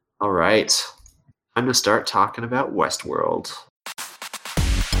All right. Time to start talking about Westworld.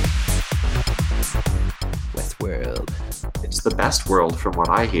 Westworld. It's the best world from what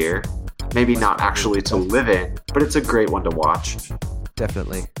I hear. Maybe not actually to live in, but it's a great one to watch.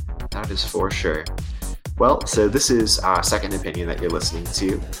 Definitely. That is for sure. Well, so this is Second Opinion that you're listening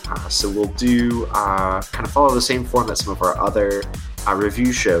to. So we'll do kind of follow the same form that some of our other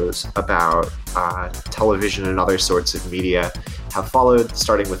review shows about television and other sorts of media have followed,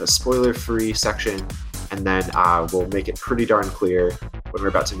 starting with a spoiler-free section, and then we'll make it pretty darn clear when we're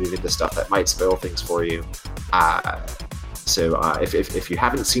about to move into stuff that might spoil things for you. So if you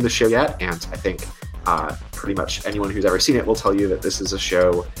haven't seen the show yet, and I think pretty much anyone who's ever seen it will tell you that this is a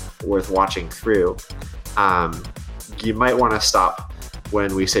show worth watching through, you might want to stop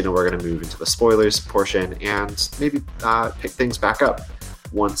when we say no, we're going to move into the spoilers portion, and maybe pick things back up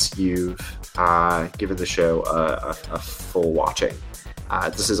once you've given the show a full watching.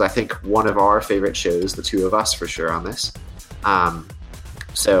 This is, I think, one of our favorite shows, the two of us for sure on this.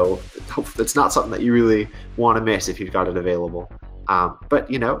 So it's not something that you really want to miss if you've got it available. But,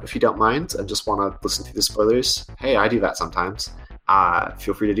 if you don't mind and just want to listen through the spoilers, hey, I do that sometimes.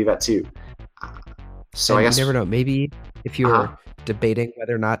 Feel free to do that too. So And I guess you never know. Maybe if you're debating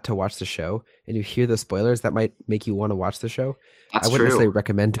whether or not to watch the show and you hear the spoilers, that might make you want to watch the show. that's I wouldn't true. necessarily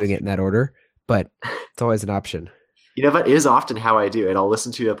recommend doing it in that order, but it's always an option. That is often how I do it. I'll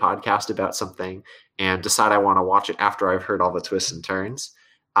listen to a podcast about something and decide I want to watch it after I've heard all the twists and turns,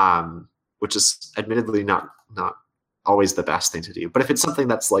 which is admittedly not always the best thing to do. But if it's something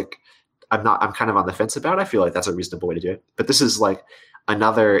that's like I'm kind of on the fence about, I feel like that's a reasonable way to do it. But this is like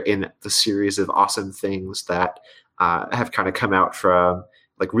another in the series of awesome things that have kind of come out from,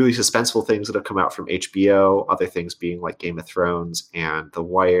 like, really suspenseful things that have come out from HBO, other things being like Game of Thrones and The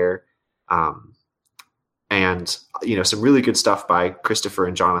Wire, and some really good stuff by Christopher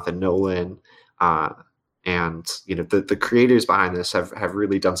and Jonathan Nolan, and the creators behind this have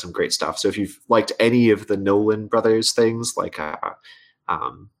really done some great stuff. So if you've liked any of the Nolan brothers things, like I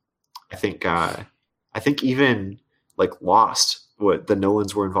think even like Lost, what the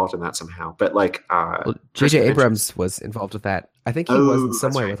Nolans were involved in that somehow, but like J.J. Abrams was involved with that. I think he was in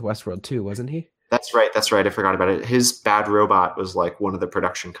some way right. with Westworld too, wasn't he? That's right. I forgot about it. His Bad Robot was like one of the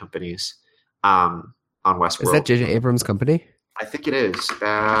production companies on Westworld. Is that J.J. Abrams' company? I think it is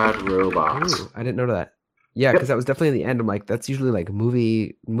Bad Robot. Ooh, I didn't know that. Yeah, because that was definitely in the end. I'm like, that's usually like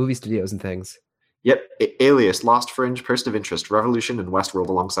movie studios and things. Yep. Alias, Lost Fringe, Person of Interest, Revolution, and Westworld,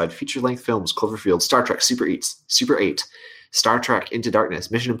 alongside feature-length films Cloverfield, Star Trek, Super 8, Star Trek Into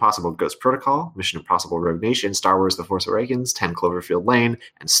Darkness, Mission Impossible Ghost Protocol, Mission Impossible Rogue Nation, Star Wars The Force Awakens, 10 Cloverfield Lane,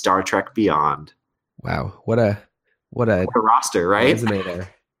 and Star Trek Beyond. What a roster, right? resume there.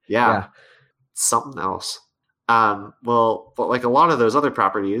 Yeah. Something else. Well, but like a lot of those other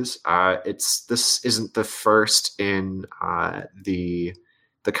properties, this isn't the first in the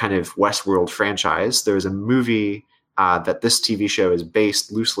kind of Westworld franchise. There's a movie that this TV show is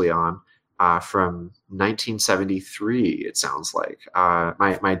based loosely on from 1973, it sounds like.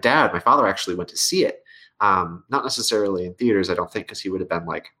 My father actually went to see it. Not necessarily in theaters, I don't think, because he would have been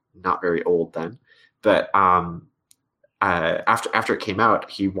like not very old then. But after it came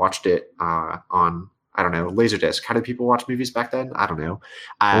out, he watched it on, I don't know, Laserdisc. How did people watch movies back then? I don't know.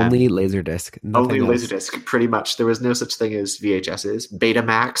 Only Laserdisc. Only Laserdisc, pretty much. There was no such thing as VHSs.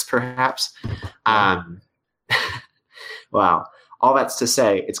 Betamax, perhaps. Wow. All that's to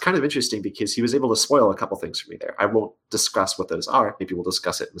say, it's kind of interesting because he was able to spoil a couple things for me there. I won't discuss what those are. Maybe we'll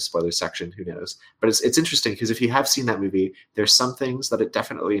discuss it in the spoiler section. Who knows? But it's interesting because if you have seen that movie, there's some things that it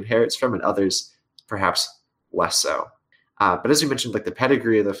definitely inherits from, and others perhaps less so. But as you mentioned, like the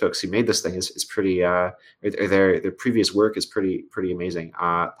pedigree of the folks who made this thing is pretty, or their previous work is pretty amazing.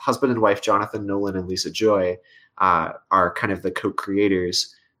 Husband and wife Jonathan Nolan and Lisa Joy are kind of the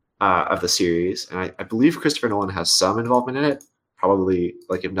co-creators of the series, and I believe Christopher Nolan has some involvement in it. Probably,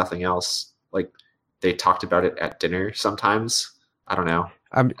 like, if nothing else, like they talked about it at dinner sometimes. I don't know.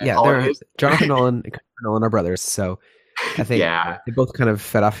 Jonathan Nolan and Christopher Nolan are brothers, so I think they both kind of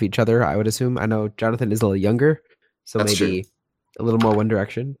fed off each other, I would assume. I know Jonathan is a little younger, so That's maybe true. A little more one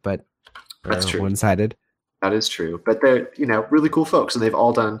direction, but That's true. One-sided. That is true. But they're, really cool folks, and they've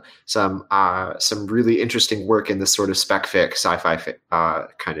all done some really interesting work in this sort of spec fic, sci-fi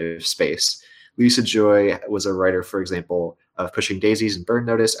kind of space. Lisa Joy was a writer, for example, of Pushing Daisies and Burn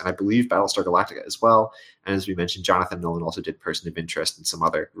Notice, and I believe Battlestar Galactica as well. And as we mentioned, Jonathan Nolan also did Person of Interest and some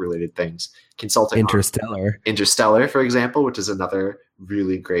other related things. Consulting Interstellar, for example, which is another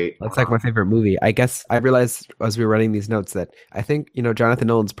really great. That's like my favorite movie. I guess I realized as we were writing these notes that I think, Jonathan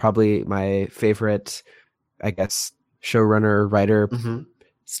Nolan's probably my favorite, I guess, showrunner, writer,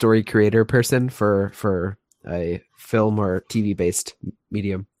 story creator person for a film or TV based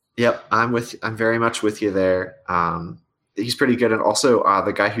medium. Yep, I'm very much with you there. He's pretty good, and also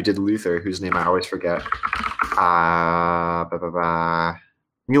the guy who did Luther, whose name I always forget,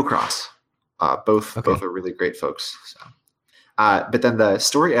 Neil Cross. Both are really great folks. So. But then the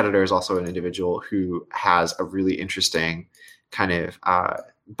story editor is also an individual who has a really interesting kind of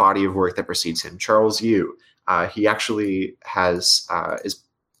body of work that precedes him. Charles Yu. He actually is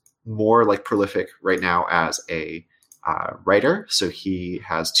more like prolific right now as a writer. So he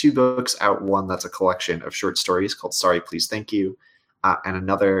has 2 books out. One that's a collection of short stories called Sorry, Please, Thank You. And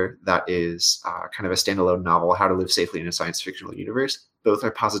another that is kind of a standalone novel, How to Live Safely in a Science Fictional Universe. Both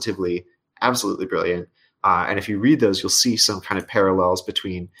are positively absolutely brilliant. And if you read those, you'll see some kind of parallels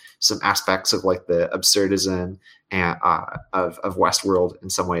between some aspects of like the absurdism and of Westworld in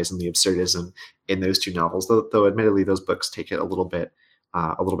some ways, and the absurdism in those 2 novels. Though admittedly, those books take it a little bit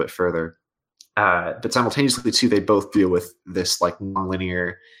further. But simultaneously, too, they both deal with this like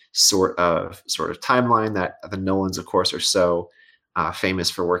nonlinear sort of timeline that the Nolans, of course, are so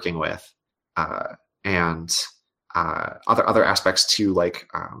famous for working with, and other aspects too, like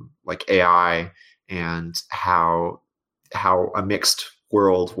AI. And how a mixed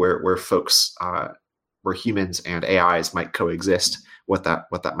world where folks where humans and AIs might coexist, what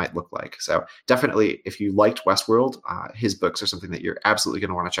that might look like. So definitely, if you liked Westworld, his books are something that you're absolutely going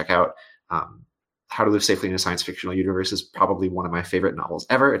to want to check out. How to Live Safely in a Science Fictional Universe is probably one of my favorite novels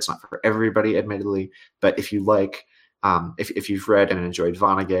ever. It's not for everybody, admittedly, but if you like, if you've read and enjoyed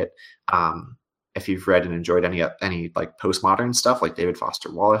Vonnegut, if you've read and enjoyed any like postmodern stuff like David Foster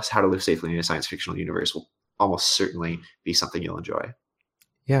Wallace, How to Live Safely in a Science Fictional Universe will almost certainly be something you'll enjoy.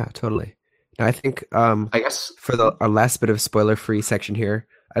 Yeah, totally. Now, I think I guess for our last bit of spoiler-free section here,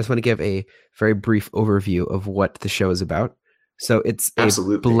 I just want to give a very brief overview of what the show is about. So it's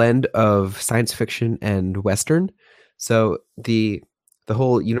a blend of science fiction and Western. So the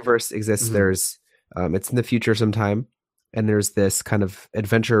whole universe exists. Mm-hmm. There's it's in the future sometime, and there's this kind of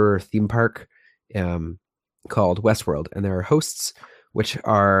adventure theme park called Westworld, and there are hosts, which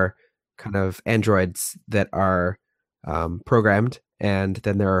are kind of androids that are programmed, and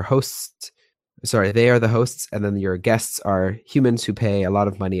then there are hosts. Sorry, they are the hosts, and then your guests are humans who pay a lot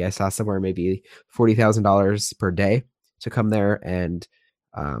of money. I saw somewhere maybe $40,000 per day to come there, and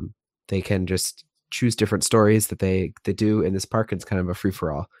they can just choose different stories that they do in this park. It's kind of a free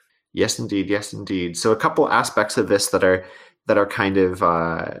for all. Yes, indeed. So a couple aspects of this that are kind of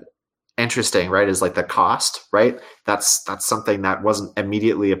interesting, right, is like the cost, right? That's something that wasn't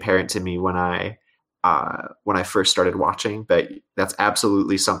immediately apparent to me when I first started watching, but that's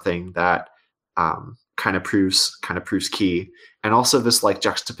absolutely something that kind of proves key. And also this like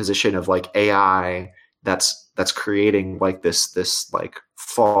juxtaposition of like AI that's creating like this like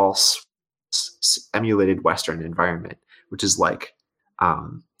false emulated Western environment, which is like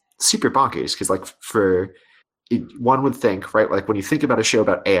super bonkers, because like one would think, right, like when you think about a show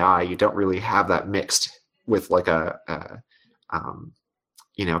about AI, you don't really have that mixed with like a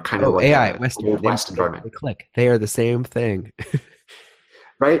kind of like AI West environment. They click. They are the same thing.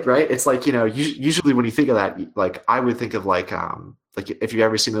 Right. It's like, usually when you think of that, like I would think of like if you've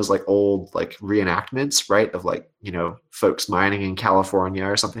ever seen those like old like reenactments, right, of like, folks mining in California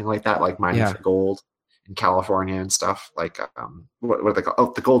or something like that, like mining for gold in California and stuff. Like what are they called?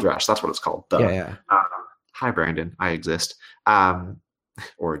 Oh, the Gold Rush. That's what it's called. Hi, Brandon. I exist.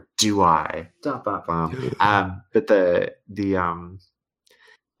 Or do I? But the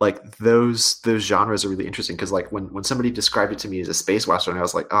like those genres are really interesting, because like when somebody described it to me as a space Western, I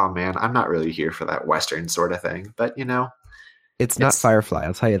was like, oh man, I'm not really here for that Western sort of thing. But it's not Firefly.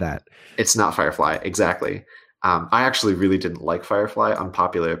 I'll tell you that. It's not Firefly. Exactly. I actually really didn't like Firefly,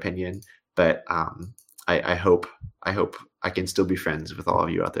 unpopular opinion, but I hope I can still be friends with all of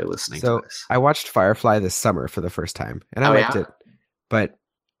you out there listening to this. I watched Firefly this summer for the first time, and I liked it. But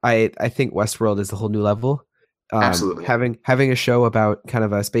I think Westworld is a whole new level. Absolutely. Having a show about kind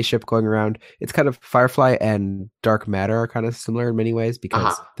of a spaceship going around, it's kind of Firefly and Dark Matter are kind of similar in many ways,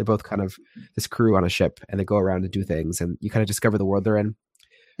 because they're both kind of this crew on a ship, and they go around and do things, and you kind of discover the world they're in.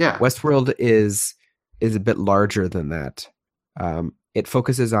 Yeah. Westworld is a bit larger than that. It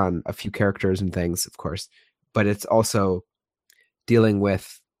focuses on a few characters and things, of course, but it's also dealing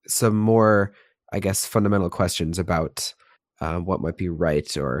with some more, I guess, fundamental questions about what might be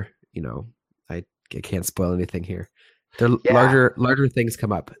right, or I can't spoil anything here. Larger things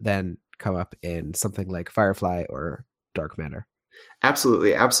come up in something like Firefly or Dark Matter.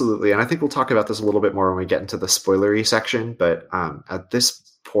 Absolutely. And I think we'll talk about this a little bit more when we get into the spoilery section. But at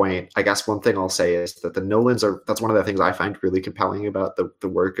this point, I guess one thing I'll say is that the Nolans that's one of the things I find really compelling about the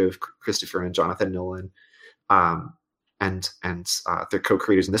work of Christopher and Jonathan Nolan, and their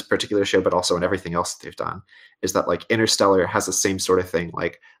co-creators in this particular show, but also in everything else that they've done, is that like Interstellar has the same sort of thing.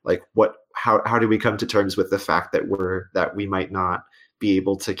 How do we come to terms with the fact that we might not be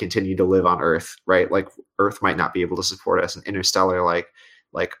able to continue to live on Earth, right? Like Earth might not be able to support us. And Interstellar, like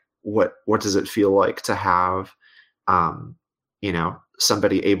what does it feel like to have,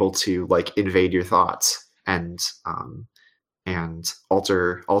 somebody able to like invade your thoughts and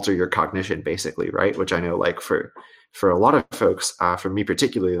alter your cognition, basically, right? Which I know, like for a lot of folks, for me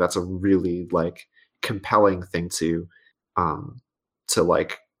particularly, that's a really like compelling thing to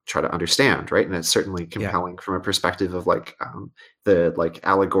like try to understand, right? And it's certainly compelling from a perspective of like the like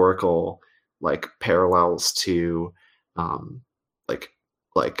allegorical like parallels to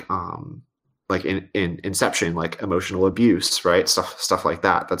like in Inception, like emotional abuse, right? Stuff like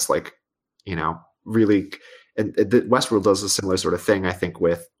that. That's like, really, and Westworld does a similar sort of thing, I think,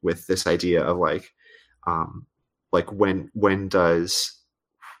 with this idea of like when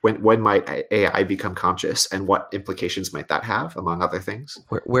might AI become conscious, and what implications might that have, among other things?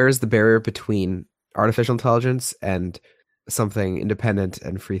 Where is the barrier between artificial intelligence and something independent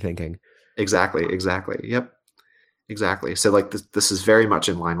and free thinking? Exactly. Yep. Exactly. So like this is very much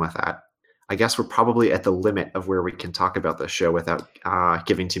in line with that. I guess we're probably at the limit of where we can talk about the show without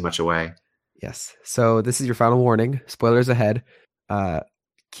giving too much away. Yes. So this is your final warning. Spoilers ahead.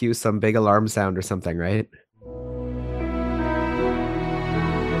 Cue some big alarm sound or something, right?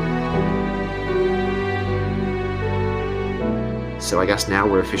 So I guess now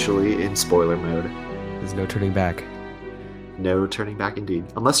we're officially in spoiler mode. There's no turning back. No turning back indeed.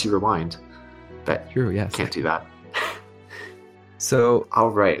 Unless you rewind. But true, yes. Can't do that. So,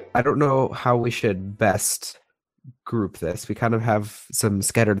 all right. I don't know how we should best group this. We kind of have some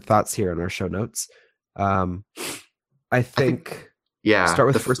scattered thoughts here in our show notes. I think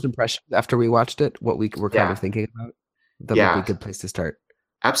start with first impressions after we watched it, what we were kind of thinking about. That might be a good place to start.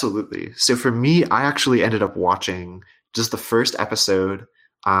 Absolutely. So for me, I actually ended up watching just the first episode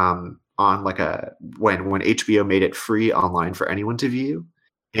on like when HBO made it free online for anyone to view,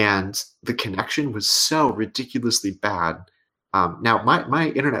 and the connection was so ridiculously bad. Now my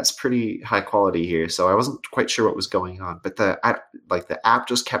internet's pretty high quality here, so I wasn't quite sure what was going on, but the app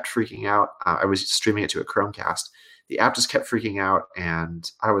just kept freaking out. I was streaming it to a Chromecast. The app just kept freaking out, and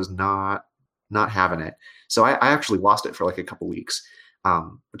I was not having it. So I actually lost it for like a couple weeks,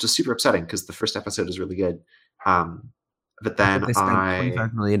 which is super upsetting because the first episode is really good. But then they spent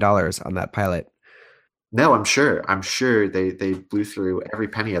 $25 million on that pilot. No, I'm sure they blew through every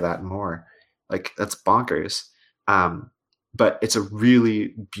penny of that and more. Like, that's bonkers. But it's a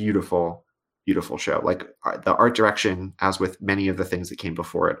really beautiful, beautiful show. Like, the art direction, as with many of the things that came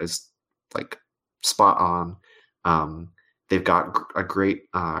before it, is like spot on. They've got a great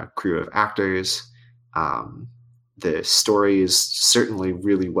crew of actors. The story is certainly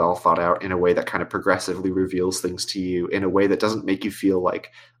really well thought out in a way that kind of progressively reveals things to you in a way that doesn't make you feel like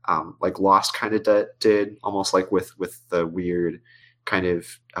Lost kind of did, almost like with the weird kind of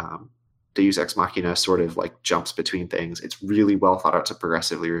Deus Ex Machina sort of like jumps between things. It's really well thought out to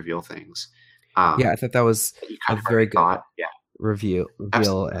progressively reveal things. I thought that was a very good reveal.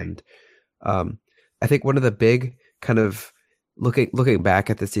 Absolutely. And I think one of the big kind of looking back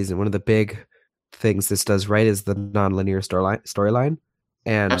at the season, one of the big things this does right is the non-linear storyline.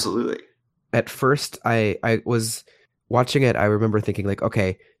 And absolutely, at first I was watching it, I remember thinking like,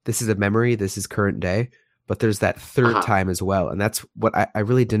 okay, this is a memory, this is current day, but there's that third time as well, and that's what I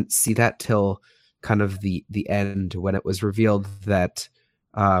really didn't see that till kind of the end, when it was revealed that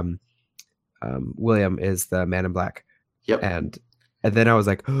William is the Man in Black. Yep. And then I was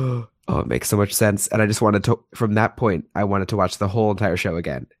like, oh, it makes so much sense, and I just wanted to, from that point, I wanted to watch the whole entire show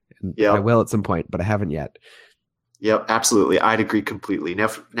again. Yeah, I will at some point, but I haven't yet. Yep, absolutely. I'd agree completely.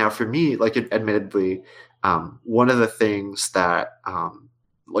 Now for me, like, admittedly, one of the things that,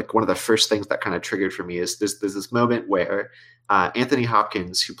 like, one of the first things that kind of triggered for me is there's this moment where Anthony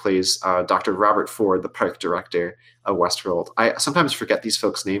Hopkins, who plays Dr. Robert Ford, the park director of Westworld. I sometimes forget these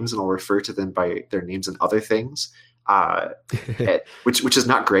folks' names, and I'll refer to them by their names and other things, which is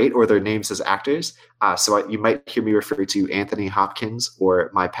not great, or their names as actors. So you might hear me refer to Anthony Hopkins, or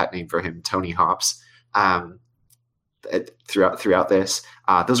my pet name for him, Tony Hops. Throughout this,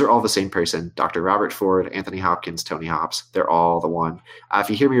 those are all the same person: Dr. Robert Ford, Anthony Hopkins, Tony Hops. They're all the one. If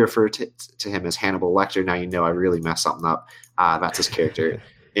you hear me refer to him as Hannibal Lecter, now you know I really messed something up. That's his character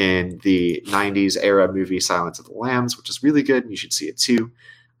in the 90s era movie Silence of the Lambs, which is really good, and you should see it too.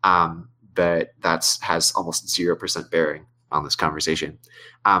 But has almost 0% bearing on this conversation.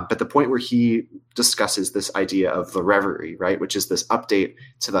 But the point where he discusses this idea of the reverie, right, which is this update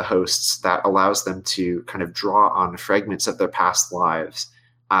to the hosts that allows them to kind of draw on fragments of their past lives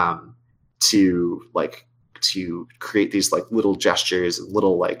to create these like little gestures and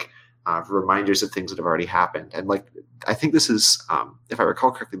little like reminders of things that have already happened. And like, I think this is, if I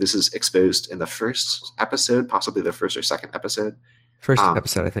recall correctly, this is exposed in the first episode, possibly the first or second episode. First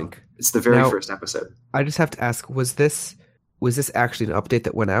episode, I think. It's the very first episode. I just have to ask, was this actually an update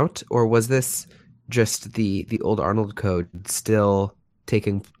that went out, or was this just the old Arnold code still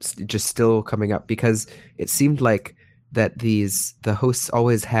coming up? Because it seemed like that the hosts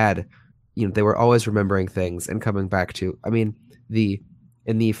always had, they were always remembering things and coming back to, I mean,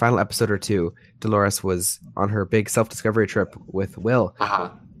 in the final episode or two, Dolores was on her big self-discovery trip with Will.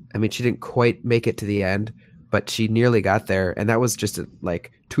 Uh-huh. I mean, she didn't quite make it to the end, but she nearly got there, and that was just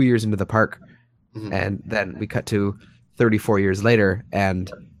like 2 years into the park. Mm-hmm. And then we cut to 34 years later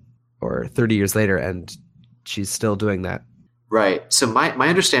or 30 years later, and she's still doing that. Right. So my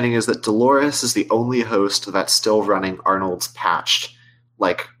understanding is that Dolores is the only host that's still running Arnold's patched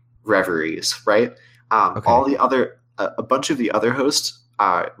like reveries, right? Okay. All the other, a bunch of the other hosts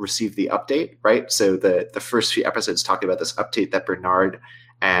received the update, right? So the first few episodes talking about this update that Bernard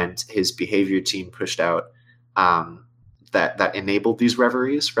and his behavior team pushed out that enabled these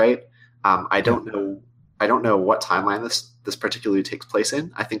reveries, right? I don't know what timeline this particularly takes place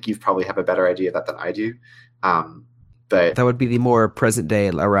in. I think you probably have a better idea of that than I do. But that would be the more present day,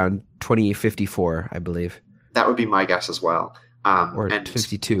 around 2054, I believe. That would be my guess as well. Or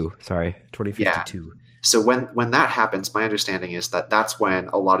 52, sorry, 2052. Yeah. So when that happens, my understanding is that that's when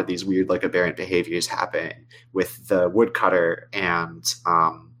a lot of these weird, like aberrant behaviors happen with the woodcutter and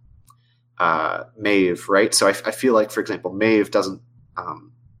Maeve, right? So I feel like, for example, Maeve's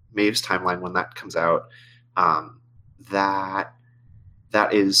timeline when that comes out,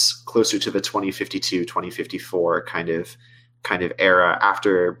 that is closer to the 2052, 2054 kind of era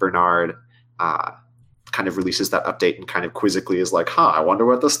after Bernard kind of releases that update and kind of quizzically is like, I wonder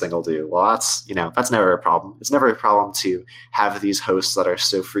what this thing will do. Well, that's never a problem. It's never a problem to have these hosts that are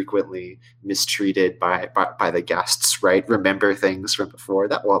so frequently mistreated by the guests, right? Remember things from before.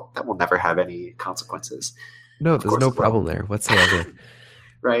 That will never have any consequences. No, there's no problem there whatsoever.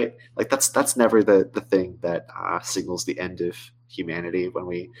 Right? Like that's never the thing that signals the end of humanity when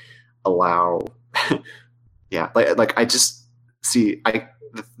we allow like I just see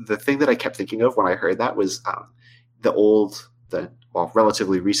the thing that I kept thinking of when I heard that was the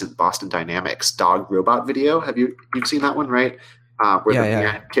relatively recent Boston Dynamics dog robot video. You've seen that one, right? Where the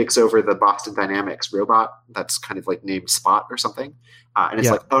man kicks over the Boston Dynamics robot that's kind of like named Spot or something. And it's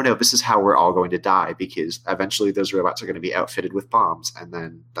like, oh no, this is how we're all going to die, because eventually those robots are going to be outfitted with bombs, and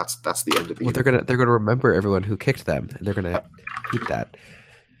then that's the end of the. Well, they're gonna remember everyone who kicked them, and they're gonna keep that.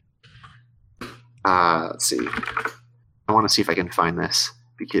 Let's see. I want to see if I can find this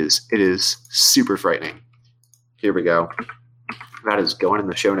because it is super frightening. Here we go. That is going in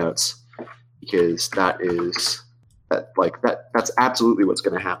the show notes because that's absolutely what's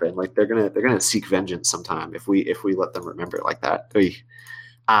going to happen. Like they're gonna seek vengeance sometime if we let them remember it like that.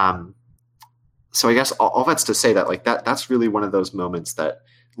 So I guess all that's to say that like that's really one of those moments that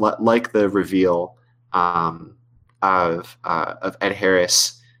like the reveal of Ed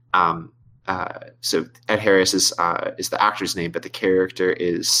Harris. So Ed Harris is the actor's name, but the character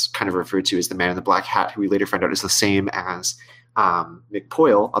is kind of referred to as the man in the black hat, who we later find out is the same as Mick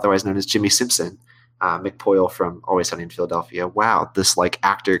Poyle, otherwise known as Jimmy Simpson. Mick Poyle from Always Sunny in Philadelphia. Wow, this like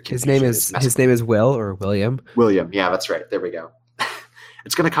actor. His name is Will or William. William, yeah, that's right. There we go.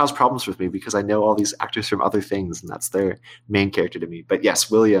 It's going to cause problems with me because I know all these actors from other things, and that's their main character to me. But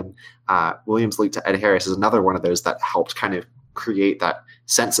yes, William's link to Ed Harris is another one of those that helped kind of create that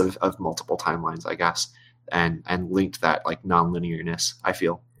sense of multiple timelines, I guess, and linked that like non-linearness, I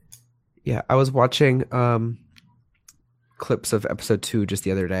feel. Yeah, I was watching clips of episode 2 just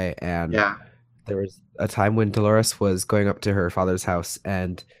the other day, and there was a time when Dolores was going up to her father's house,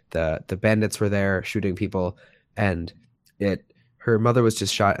 and the bandits were there shooting people, and her mother was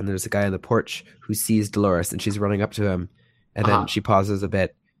just shot, and there's a guy on the porch who sees Dolores, and she's running up to him, and then she pauses a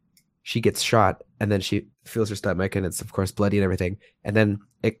bit. She gets shot, and then she feels her stomach, and it's of course bloody and everything. And then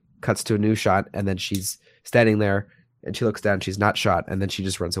it cuts to a new shot, and then she's standing there, and she looks down, she's not shot, and then she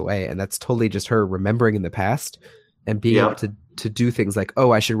just runs away. And that's totally just her remembering in the past and being able to do things like,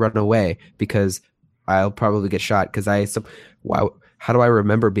 oh, I should run away because I'll probably get shot because how do I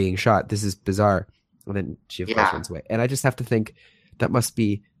remember being shot? This is bizarre. And then she of course runs away. And I just have to think that must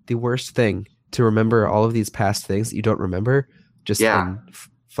be the worst thing, to remember all of these past things that you don't remember just in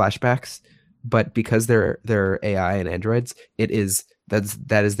flashbacks. but because they're AI and androids, that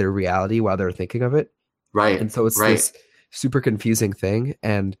is their reality while they're thinking of it. Right. And so it's this super confusing thing,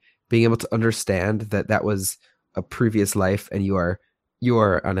 and being able to understand that that was a previous life and you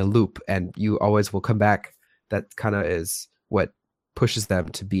are on a loop and you always will come back. That kind of is what pushes them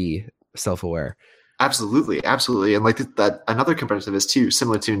to be self-aware. Absolutely, absolutely, and like that. Another component of this too,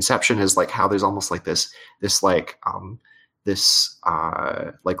 similar to Inception, is like how there's almost like this like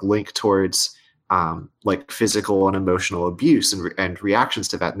link towards like physical and emotional abuse and reactions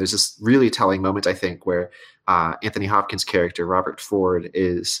to that. And there's this really telling moment, I think, where Anthony Hopkins' character Robert Ford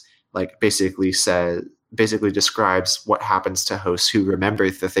is like basically describes what happens to hosts who remember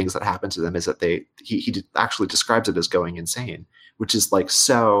the things that happen to them is that he actually describes it as going insane, which is like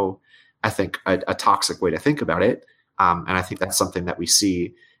so. I think a toxic way to think about it, and I think that's something that we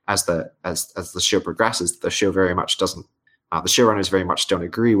see as the show progresses. The show very much doesn't. The showrunners very much don't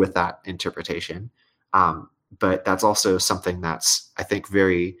agree with that interpretation, but that's also something that's I think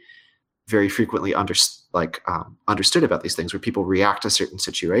very, very frequently understood about these things, where people react to certain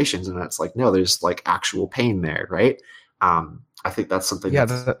situations, and it's like no, there's like actual pain there, right? I think that's something.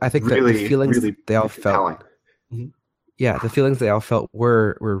 Yeah, I think really, the feelings really they all felt. Mm-hmm. Yeah, the feelings they all felt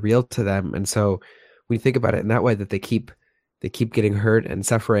were real to them, and so when you think about it in that way, that they keep getting hurt and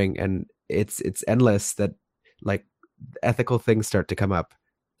suffering, and it's endless. That like ethical things start to come up,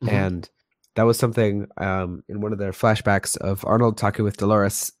 mm-hmm. and that was something in one of their flashbacks of Arnold talking with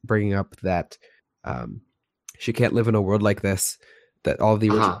Dolores, bringing up that she can't live in a world like this, that all of the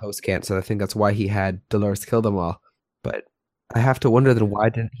original hosts can't. So I think that's why he had Dolores kill them all. But I have to wonder then why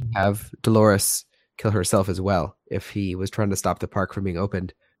didn't he have Dolores kill herself as well if he was trying to stop the park from being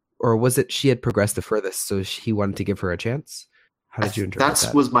opened? Or was it she had progressed the furthest, so he wanted to give her a chance? How did you interpret that?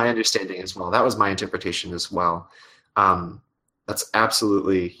 That was my understanding as well. That was my interpretation as well. That's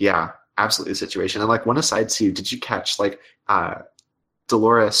absolutely the situation. And like one aside too, did you catch like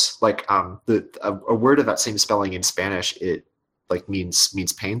Dolores, like a word of that same spelling in Spanish, it like means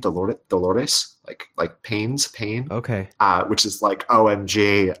pain, Dolores, like pain. Okay. Which is like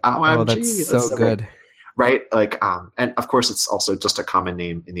OMG. Oh, that's so good. Right? Like and of course it's also just a common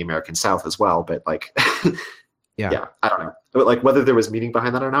name in the American South as well, but like yeah, I don't know. But like whether there was meaning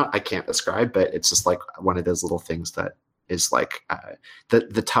behind that or not, I can't describe, but it's just like one of those little things that is like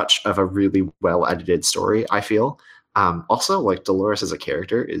the touch of a really well edited story, I feel. Also like Dolores as a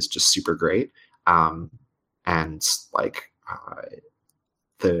character is just super great. And like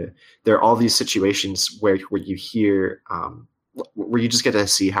there are all these situations where you hear where you just get to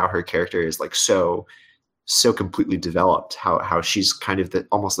see how her character is like so completely developed, how she's kind of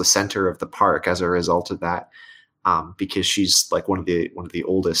almost the center of the park as a result of that, because she's like one of the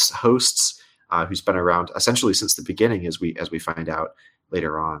oldest hosts who's been around essentially since the beginning, as we find out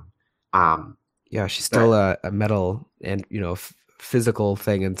later on. Yeah, she's still a metal and physical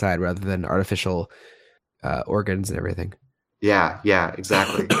thing inside rather than artificial organs and everything. Yeah,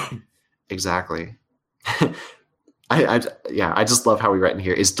 exactly. Exactly. I just love how we write in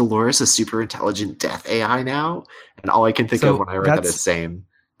here. Is Dolores a super intelligent death AI now? And all I can think of when I read that is same.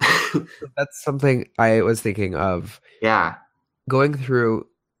 That's something I was thinking of. Yeah. Going through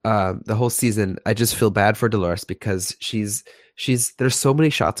the whole season, I just feel bad for Dolores because she's there's so many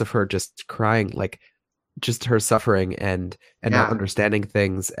shots of her just crying, like just her suffering and not understanding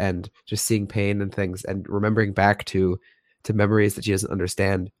things and just seeing pain and things and remembering back to memories that she doesn't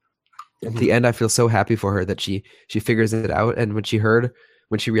understand. At the end, I feel so happy for her that she figures it out. And when she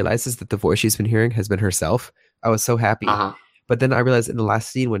realizes that the voice she's been hearing has been herself, I was so happy. But then I realized in the last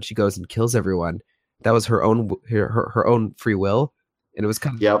scene when she goes and kills everyone, that was her own free will, and it was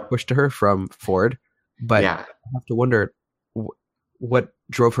kind of pushed to her from Ford. But I have to wonder what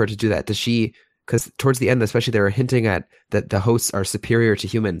drove her to do that. Does she? Because towards the end, especially, they were hinting at that the hosts are superior to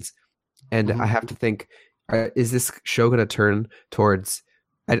humans, and I have to think, is this show going to turn towards?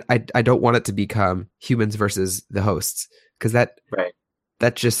 I don't want it to become humans versus the hosts, because that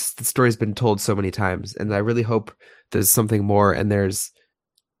just the story's been told so many times, and I really hope there's something more and there's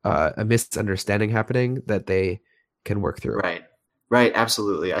a misunderstanding happening that they can work through. Right,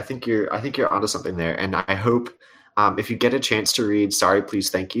 absolutely. I think you're onto something there, and I hope if you get a chance to read "Sorry, Please,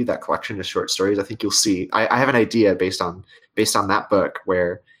 Thank You," that collection of short stories, I think you'll see. I have an idea based on that book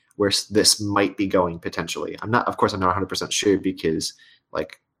where this might be going potentially. I'm not 100% sure because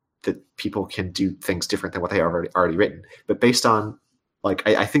like that people can do things different than what they have already written. But based on like,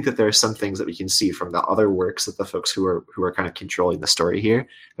 I think that there are some things that we can see from the other works of the folks who are kind of controlling the story here,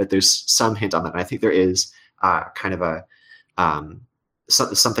 but there's some hint on that. And I think there is kind of a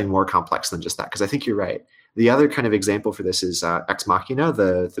something more complex than just that. Cause I think you're right. The other kind of example for this is Ex Machina,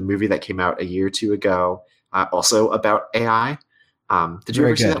 the movie that came out a year or two ago, also about AI. Did you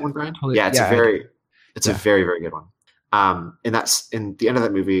ever see that one, Brian? Yeah, it's a very very good one. And that's in the end of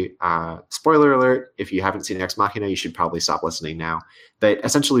that movie. Spoiler alert: if you haven't seen Ex Machina, you should probably stop listening now. But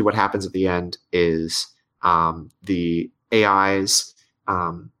essentially, what happens at the end is the AIs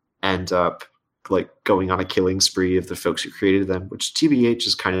end up like going on a killing spree of the folks who created them, which TBH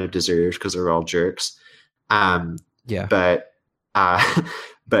is kind of deserved because they're all jerks. But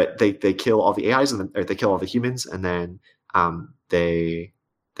but they kill all the AIs or they kill all the humans, and then they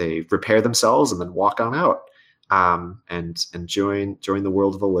repair themselves and then walk on out and join the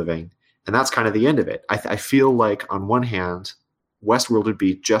world of the living. And that's kind of the end of it. I feel like on one hand, Westworld would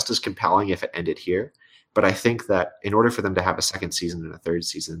be just as compelling if it ended here, but I think that in order for them to have a second season and a third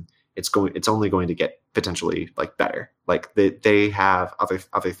season, it's only going to get potentially like better. Like they have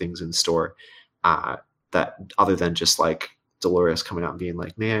other things in store that other than just like Dolores coming out and being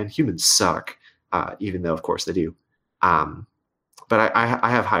like, man, humans suck, even though of course they do. But I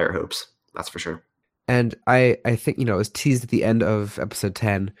have higher hopes, that's for sure. And I think, it was teased at the end of episode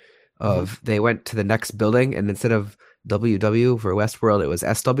 10 of they went to the next building, and instead of WW for Westworld, it was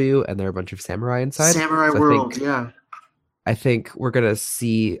SW, and there are a bunch of samurai inside. Samurai World, yeah. I think we're going to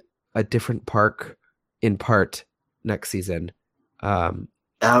see a different park in part next season.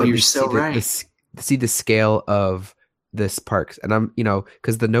 You're so right. See the scale of this park. And I'm,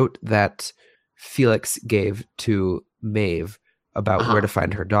 because the note that Felix gave to Maeve about where to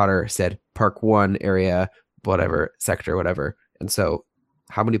find her daughter said Park 1 area, whatever, sector, whatever. And so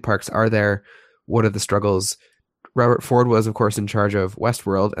how many parks are there? What are the struggles? Robert Ford was, of course, in charge of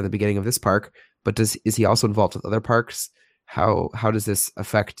Westworld at the beginning of this park, but is he also involved with other parks? How does this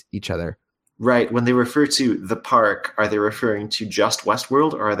affect each other? Right. When they refer to the park, are they referring to just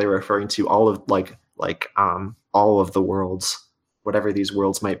Westworld, or are they referring to all of all of the worlds, whatever these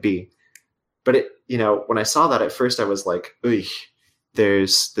worlds might be? But it, when I saw that at first, I was like, "Ugh,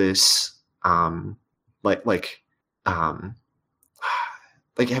 there's this have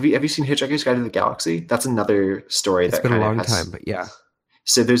you seen Hitchhiker's Guide to the Galaxy? That's another story it's been a long time, but yeah.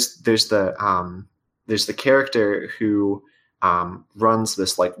 So there's the character who runs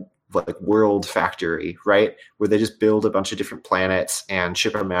this like world factory, right? Where they just build a bunch of different planets and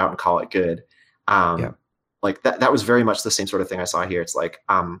ship them out and call it good. Like that was very much the same sort of thing I saw here. It's like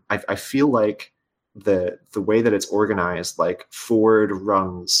I feel like the way that it's organized, like Ford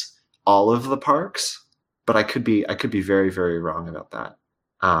runs all of the parks, but I could be very, very wrong about that.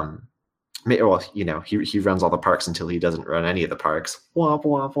 Well, he runs all the parks until he doesn't run any of the parks. Womp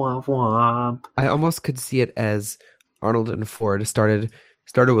womp womp womp. I almost could see it as Arnold and Ford started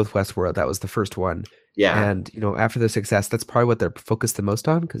with Westworld. That was the first one. Yeah. And after the success, that's probably what they're focused the most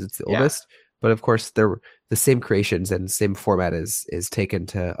on because it's the oldest. But of course, they're the same creations and same format is taken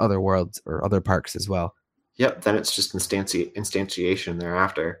to other worlds or other parks as well. Yep. Then it's just instantiation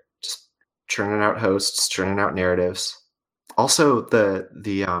thereafter, just churning out hosts, churning out narratives. Also,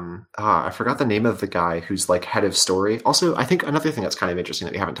 I forgot the name of the guy who's like head of story. Also, I think another thing that's kind of interesting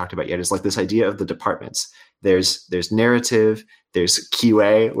that we haven't talked about yet is like this idea of the departments. There's narrative, there's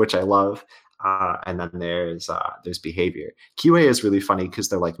QA, which I love. And then there's behavior. QA is really funny because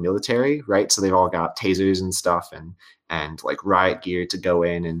they're like military, right? So they've all got tasers and stuff and like riot gear to go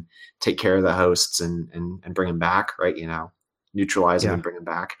in and take care of the hosts and bring them back, right? Neutralize them and bring them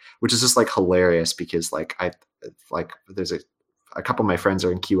back, which is just like hilarious because like there's a couple of my friends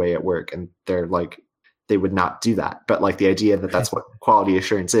are in QA at work and they're like, they would not do that. But like the idea that that's what quality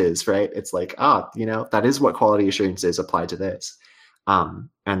assurance is, right? It's like, that is what quality assurance is applied to this.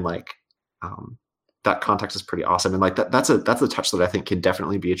 That context is pretty awesome. And like that's a touch that I think can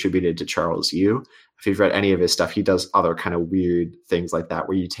definitely be attributed to Charles Yu. If you've read any of his stuff, he does other kind of weird things like that,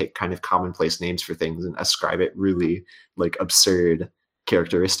 where you take kind of commonplace names for things and ascribe it really like absurd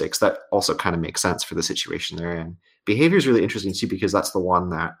characteristics that also kind of make sense for the situation they're in. Behavior is really interesting too, because that's the one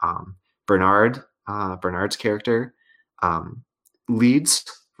that Bernard's character leads,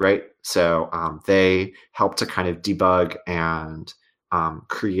 right? So they help to kind of debug and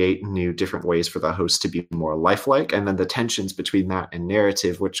create new different ways for the host to be more lifelike, and then the tensions between that and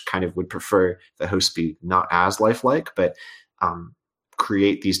narrative, which kind of would prefer the host be not as lifelike, but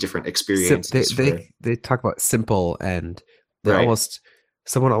create these different experiences. They talk about simple, and they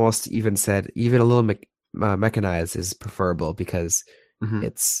someone almost even said even a little mechanized is preferable because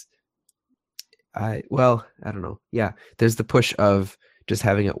it's I don't know. Yeah, there's the push of just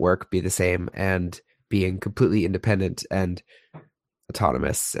having it work be the same and being completely independent and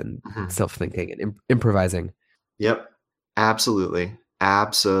autonomous and self-thinking and improvising. Yep, absolutely.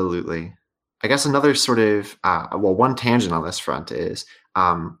 I guess another sort of one tangent on this front is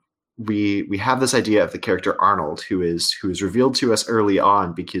we have this idea of the character Arnold who is revealed to us early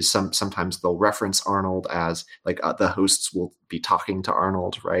on because sometimes they'll reference Arnold as like the hosts will be talking to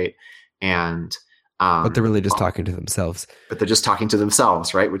Arnold, right? And but they're really just talking to themselves. But they're just talking to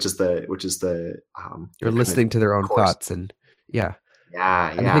themselves, right? Which is the you're listening to their own thoughts, and yeah.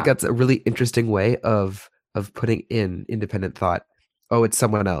 And I think that's a really interesting way of putting in independent thought. Oh, it's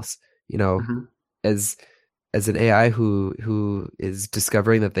someone else, as an AI who is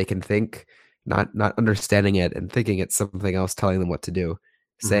discovering that they can think, not understanding it and thinking it's something else telling them what to do,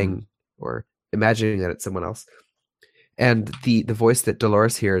 saying or imagining that it's someone else. And the voice that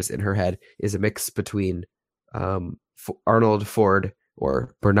Dolores hears in her head is a mix between Arnold, Ford,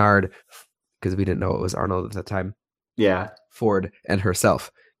 or Bernard, because we didn't know it was Arnold at the time. Yeah. Ford and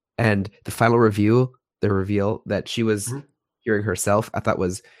herself. And the final reveal that she was hearing herself, I thought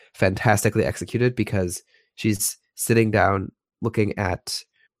was fantastically executed because she's sitting down looking at,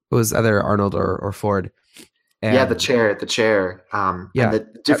 it was either Arnold or Ford. And, the chair. And the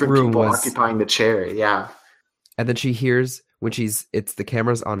different people occupying the chair. Yeah. And then she hears when it's the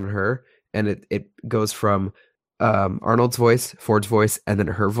camera's on her, and it goes from Arnold's voice, Ford's voice, and then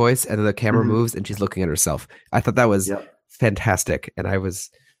her voice, and then the camera moves and she's looking at herself. I thought that was fantastic, and I was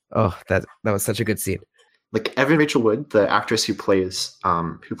that was such a good scene. Like Evan Rachel Wood, the actress who plays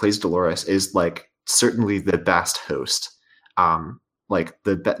Dolores, is like certainly the best host, like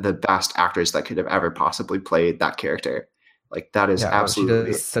the best actress that could have ever possibly played that character. Like that is absolutely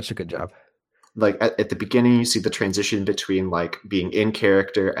she does such a good job. Like at the beginning, you see the transition between like being in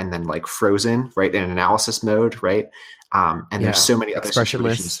character and then like frozen, right, in analysis mode, right? And there's so many other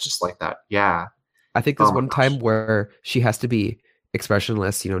situations just like that. Yeah, I think there's one time where she has to be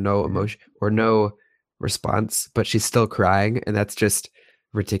expressionless, no emotion or no response, but she's still crying, and that's just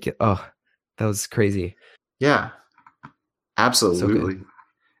ridiculous. Oh, that was crazy. Yeah, absolutely,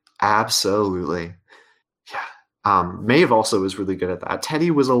 absolutely. Yeah. Maeve also was really good at that. Teddy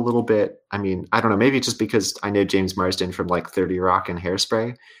was a little bit, I don't know, maybe just because I know James Marsden from like 30 Rock and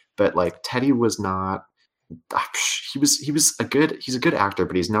Hairspray, but like Teddy was not, he's a good actor,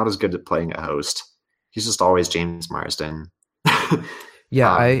 but he's not as good at playing a host. He's just always James Marsden. I'm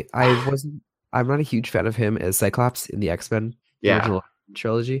not a huge fan of him as Cyclops in the X-Men original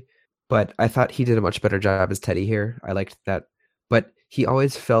trilogy, but I thought he did a much better job as Teddy here. I liked that. But he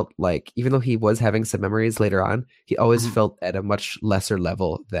always felt like, even though he was having some memories later on, he always felt at a much lesser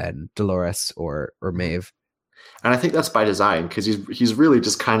level than Dolores or Maeve. And I think that's by design, because he's really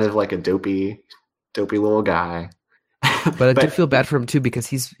just kind of like a dopey little guy. But I did feel bad for him too, because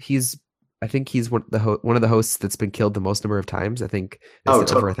I think he's one of the hosts that's been killed the most number of times. I think over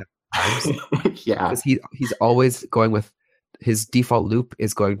 1,000 times. Yeah, because he's always going with his default loop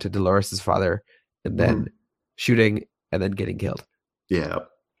is going to Dolores' father and then shooting and then getting killed. Yeah.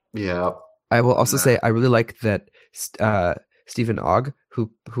 I will also say I really like that Stephen Ogg,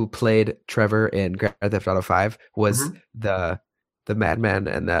 who played Trevor in Grand Theft Auto 5, was the madman,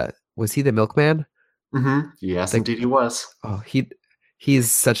 and was he the milkman? Yes, indeed he was. Oh, he's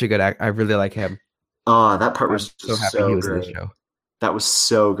such a good actor. I really like him. Oh, that part was so happy he was in the show. That was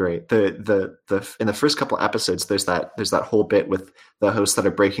so great. The in the first couple episodes, there's that whole bit with the hosts that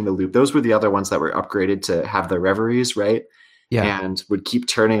are breaking the loop. Those were the other ones that were upgraded to have the reveries, right? Yeah. And would keep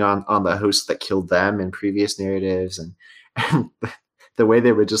turning on the hosts that killed them in previous narratives, and the way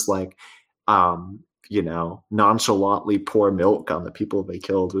they would just like nonchalantly pour milk on the people they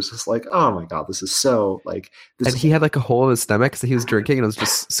killed was just like, oh my god, this is so like this. And he had like a hole in his stomach, so he was drinking and it was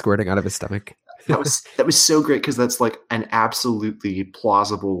just squirting out of his stomach. that was so great, because that's like an absolutely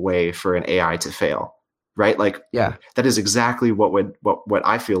plausible way for an AI to fail, right? Like, yeah, that is exactly what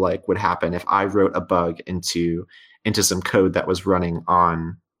I feel like would happen if I wrote a bug into some code that was running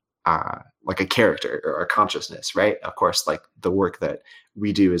on like a character or a consciousness, right? Of course, like the work that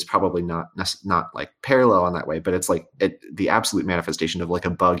we do is probably not like parallel in that way, but it's like the absolute manifestation of like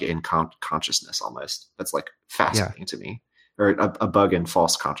a bug in consciousness almost. That's like fascinating to me. Or a bug in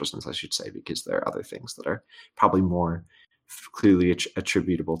false consciousness, I should say, because there are other things that are probably more clearly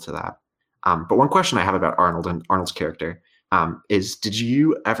attributable to that. But one question I have about Arnold and Arnold's character is, did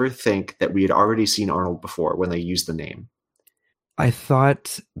you ever think that we had already seen Arnold before when they used the name? I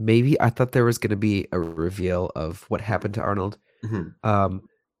thought there was going to be a reveal of what happened to Arnold.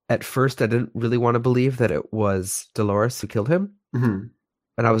 At first, I didn't really want to believe that it was Dolores who killed him. And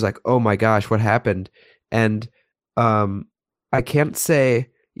I was like, oh my gosh, what happened? And I can't say.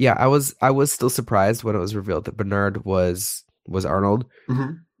 Yeah, I was still surprised when it was revealed that Bernard was Arnold,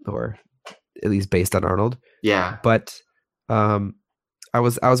 or at least based on Arnold. Yeah. But I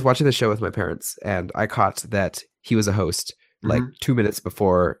was watching the show with my parents, and I caught that he was a host like 2 minutes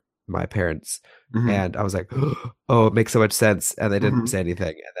before my parents, and I was like, "Oh, it makes so much sense." And they didn't say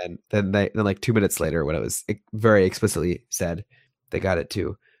anything, and then like 2 minutes later, when it was very explicitly said, they got it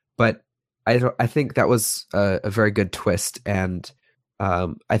too. But I think that was a very good twist, and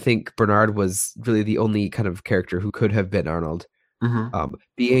I think Bernard was really the only kind of character who could have been Arnold.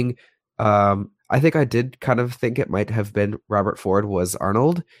 I think I did kind of think it might have been Robert Ford was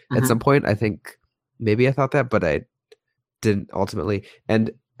Arnold at some point. I think maybe I thought that, but I didn't ultimately.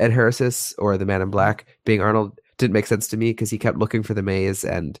 And Ed Harris, or the Man in Black, being Arnold didn't make sense to me because he kept looking for the maze,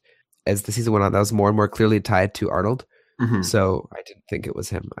 and as the season went on, that was more and more clearly tied to Arnold. So I didn't think it was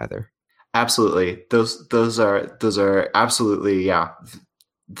him either. Absolutely, those are absolutely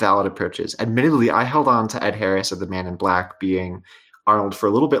valid approaches. Admittedly, I held on to Ed Harris, or the Man in Black, being Arnold for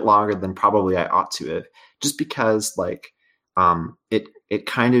a little bit longer than probably I ought to have, just because it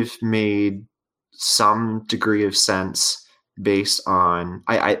kind of made some degree of sense based on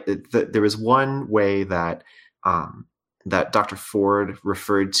there was one way that that Dr. Ford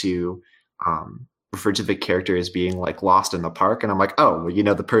referred to the character as being like lost in the park, and I'm like, oh,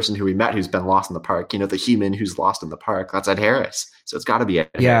 well, the person who we met who's been lost in the park, the human who's lost in the park, that's Ed Harris, so it's got to be Ed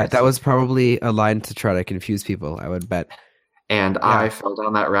Harris. That was probably a line to try to confuse people, I would bet. And I fell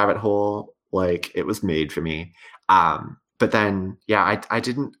down that rabbit hole like it was made for me. But then, I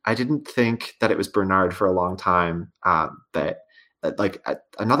didn't think that it was Bernard for a long time. That like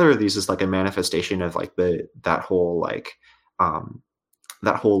another of these is like a manifestation of like that whole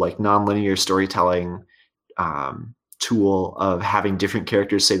nonlinear storytelling tool of having different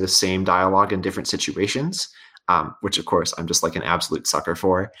characters say the same dialogue in different situations. Which of course I'm just like an absolute sucker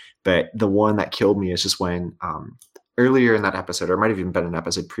for. But the one that killed me is just when earlier in that episode, or it might have even been an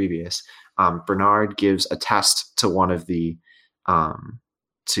episode previous, Bernard gives a test to one of the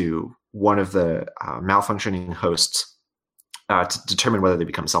malfunctioning hosts to determine whether they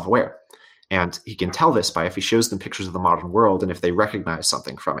become self-aware. And he can tell this by if he shows them pictures of the modern world and if they recognize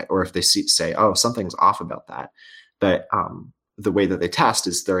something from it, or if they say, oh, something's off about that. But the way that they test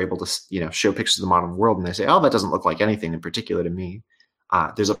is they're able to, show pictures of the modern world, and they say, oh, that doesn't look like anything in particular to me.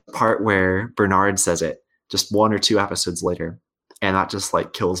 There's a part where Bernard says it just 1 or 2 episodes later, and that just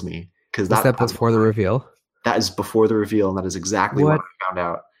like kills me, because that before the reveal. That is before the reveal, and that is exactly what I found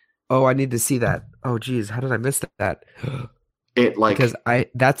out. Oh, I need to see that. Oh, geez, how did I miss that? Because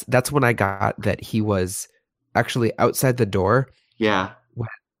that's when I got that he was actually outside the door. Yeah.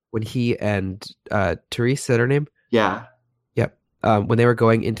 When he and Therese, said her name. Yeah. Yep. When they were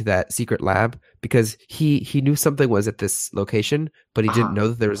going into that secret lab, because he knew something was at this location, but he didn't know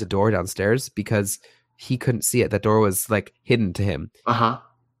that there was a door downstairs because he couldn't see it. That door was like hidden to him.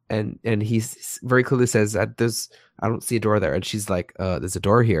 And he very clearly says, I don't see a door there. And she's like, there's a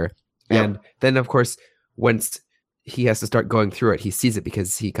door here. Yep. And then, of course, once he has to start going through it, he sees it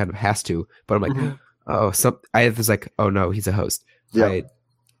because he kind of has to. But I'm like, I was like, oh no, he's a host. Yeah.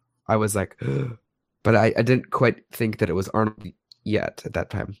 I was like, but I didn't quite think that it was Arnold yet at that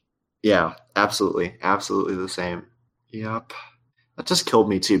time. Yeah, absolutely. Absolutely the same. Yep. That just killed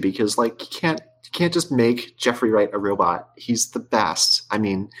me too, because like you can't just make Jeffrey Wright a robot. He's the best. I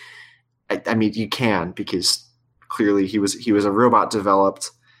mean you can, because clearly he was a robot developed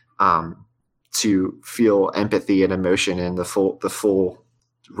to feel empathy and emotion and the full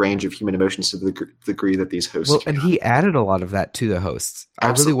range of human emotions to the degree that these hosts. Well, and he added a lot of that to the hosts.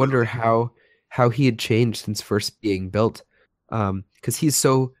 Absolutely. I really wonder how he had changed since first being built, because he's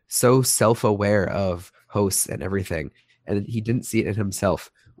so self-aware of hosts and everything, and he didn't see it in himself.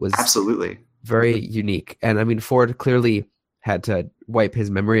 Was absolutely very unique. And I mean, Ford clearly had to wipe his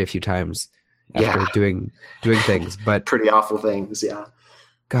memory a few times after doing things, but pretty awful things. Yeah.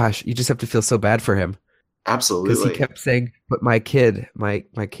 Gosh, you just have to feel so bad for him. Absolutely. Because he kept saying, but my kid.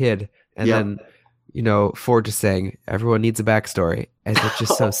 And then, Ford just saying, everyone needs a backstory. And it's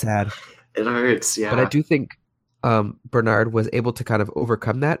just so sad. It hurts, yeah. But I do think Bernard was able to kind of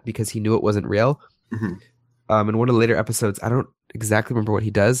overcome that because he knew it wasn't real. In one of the later episodes, I don't exactly remember what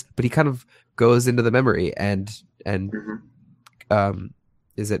he does, but he kind of goes into the memory and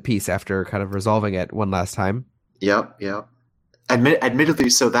is at peace after kind of resolving it one last time. Yep. Admittedly,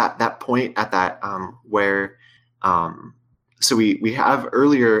 so that point at that where so we have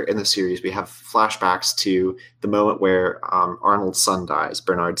earlier in the series, we have flashbacks to the moment where Arnold's son dies,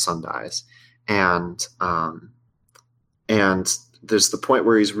 Bernard's son dies, and there's the point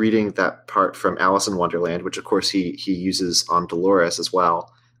where he's reading that part from Alice in Wonderland, which of course he uses on Dolores as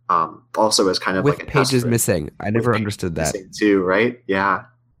well, also as kind of with like a pages missing. I never understood that too, right? Yeah.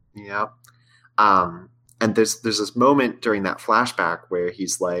 And and there's this moment during that flashback where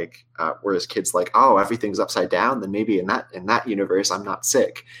he's like, where his kid's like, oh, everything's upside down. Then maybe in that universe, I'm not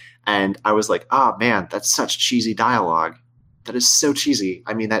sick. And I was like, oh man, that's such cheesy dialogue. That is so cheesy.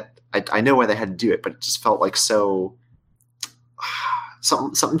 I mean, that I know why they had to do it, but it just felt like so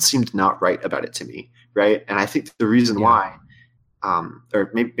something seemed not right about it to me, right? And I think the reason why,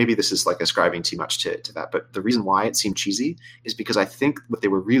 or maybe this is like ascribing too much to that, but the reason why it seemed cheesy is because I think what they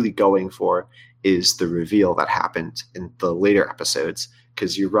were really going for is the reveal that happened in the later episodes.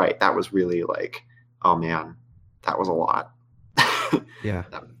 Because you're right, that was really like, oh man, that was a lot. Yeah,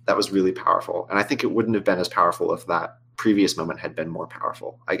 that was really powerful, and I think it wouldn't have been as powerful if that previous moment had been more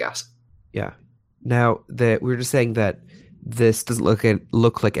powerful, I guess. Yeah. Now we were just saying that this doesn't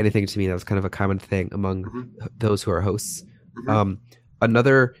look like anything to me. That was kind of a common thing among those who are hosts.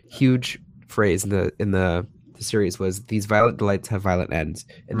 Another huge phrase in the series was these violent delights have violent ends,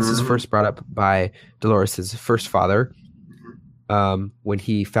 and this was first brought up by Dolores's first father when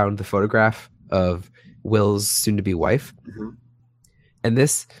he found the photograph of Will's soon-to-be wife. And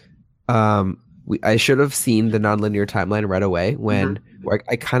this, I should have seen the nonlinear timeline right away when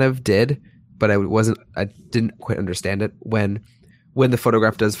I kind of did, but I didn't quite understand it when the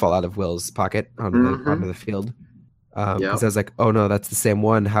photograph does fall out of Will's pocket onto the field. Because I was like, oh no, that's the same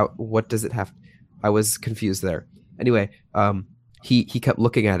one. What does it have? I was confused there. Anyway, he kept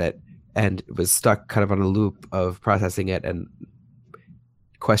looking at it and was stuck kind of on a loop of processing it and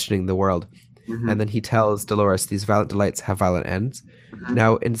questioning the world. And then he tells Dolores, these violent delights have violent ends.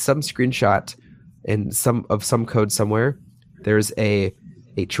 Now, in some screenshot, in some code somewhere, there's a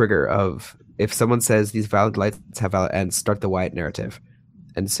trigger of, if someone says these violent delights have violent ends, start the Wyatt narrative.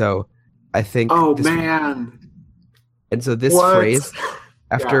 And so I think... Oh, man! And so this phrase,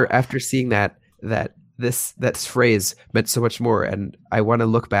 after seeing that phrase meant so much more, and I want to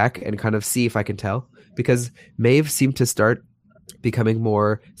look back and kind of see if I can tell, because Maeve seemed to start becoming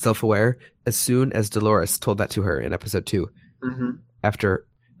more self-aware as soon as Dolores told that to her in episode 2, after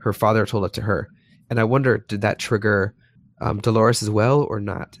her father told it to her. And I wonder, did that trigger Dolores as well or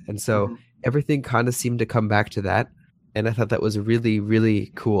not? And so everything kind of seemed to come back to that, and I thought that was a really,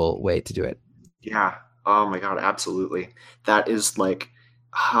 really cool way to do it. Yeah. Oh my God, absolutely. That is like,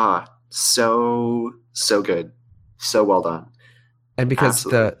 so good. So well done. And because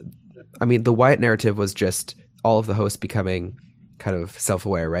the Wyatt narrative was just all of the hosts becoming kind of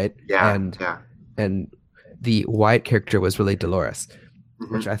self-aware, right? Yeah. And the Wyatt character was really Dolores,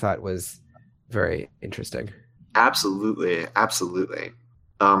 which I thought was very interesting. Absolutely.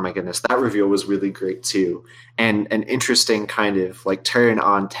 Oh my goodness, that reveal was really great too, and an interesting kind of like turn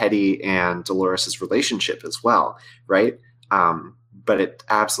on Teddy and Dolores's relationship as well, right? But it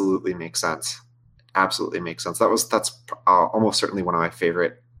absolutely makes sense. That's almost certainly one of my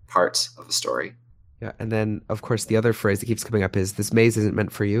favorite parts of the story. Yeah, and then of course the other phrase that keeps coming up is "this maze isn't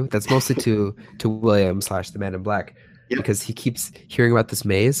meant for you." That's mostly to William / the Man in Black, because he keeps hearing about this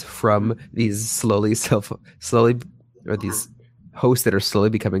maze from these these hosts that are slowly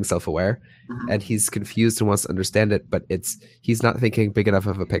becoming self-aware, and he's confused and wants to understand it, but he's not thinking big enough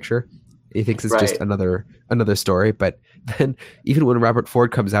of a picture. He thinks it's just another story. But then even when Robert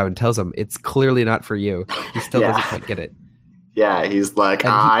Ford comes out and tells him it's clearly not for you, he still doesn't quite get it. Yeah, he's like,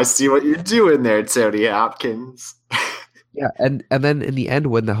 I see what you're doing there, Tony Hopkins. Yeah, and then in the end,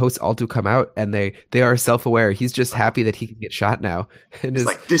 when the hosts all do come out and they are self-aware, he's just happy that he can get shot now. And it's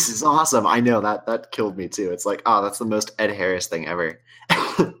like, this is awesome. I know that killed me too. It's like, that's the most Ed Harris thing ever.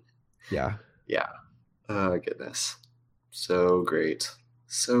 Yeah. Oh goodness, so great.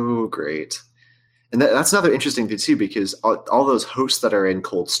 And that's another interesting thing too, because all those hosts that are in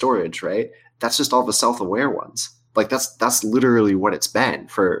cold storage, right? That's just all the self-aware ones. Like that's literally what it's been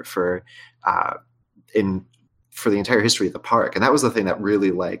for the entire history of the park. And that was the thing that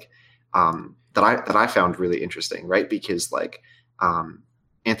really that I found really interesting, right? Because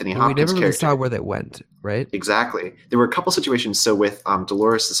Anthony Hopkins' we never really character, saw where that went, right? Exactly. There were a couple situations. So with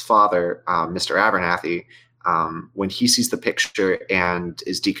Dolores's father, Mr. Abernathy, when he sees the picture and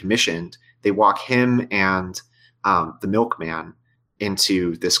is decommissioned, they walk him and the milkman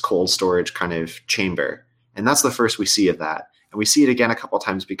into this cold storage kind of chamber. And that's the first we see of that. And we see it again a couple of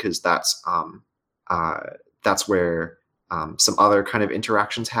times because that's where some other kind of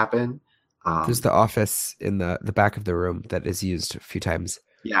interactions happen. There's the office in the back of the room that is used a few times.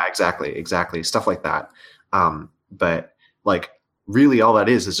 Yeah, exactly. Stuff like that. But really all that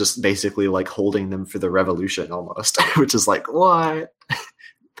is just basically holding them for the revolution almost, which is what?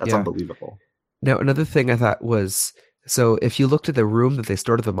 That's unbelievable. Now, another thing I thought was, so if you looked at the room that they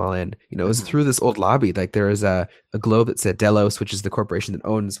stored them all in, it was through this old lobby. There is a globe that said Delos, which is the corporation that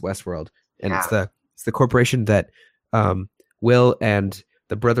owns Westworld. And it's It's the corporation that Will and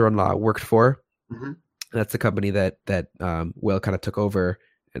the brother-in-law worked for. Mm-hmm. That's the company that Will kind of took over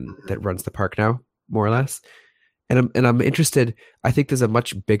and that runs the park now, more or less. And I'm interested. I think there's a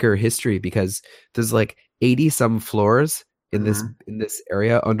much bigger history because there's like 80 some floors in this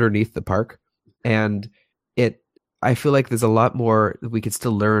area underneath the park, and I feel like there's a lot more that we could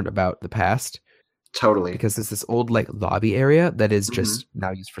still learn about the past. Totally. Because there's this old like lobby area that is just now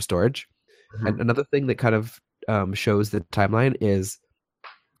used for storage. And another thing that kind of shows the timeline is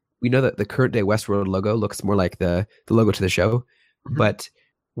we know that the current day Westworld logo looks more like the logo to the show. But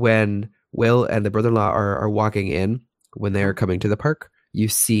when Will and the brother-in-law are walking in, when they're coming to the park, you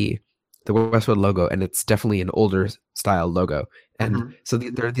see the Westworld logo, and it's definitely an older style logo. And so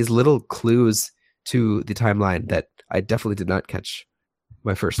there are these little clues to the timeline that I definitely did not catch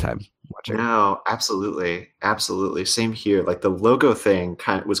my first time watching. No, absolutely. Same here. Like the logo thing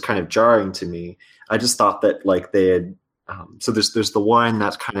was kind of jarring to me. I just thought that like they had so there's the one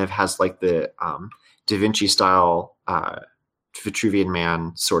that kind of has like the Da Vinci style Vitruvian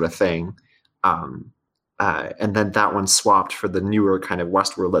Man sort of thing. And then that one swapped for the newer kind of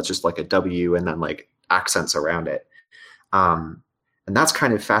Westworld that's just like a W and then like accents around it. And that's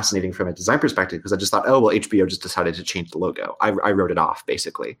kind of fascinating from a design perspective because I just thought, oh, well, HBO just decided to change the logo. I wrote it off,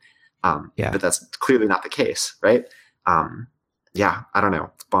 basically. But that's clearly not the case, right? Yeah, I don't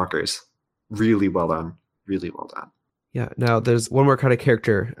know. It's bonkers. Really well done. Really well done. Yeah. Now, there's one more kind of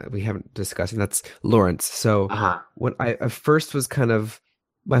character we haven't discussed, and that's Lawrence. So when I first was kind of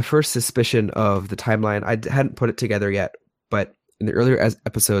my first suspicion of the timeline, I hadn't put it together yet, but in the earlier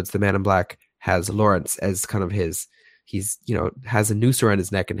episodes, the Man in Black has Lawrence as kind of he's, has a noose around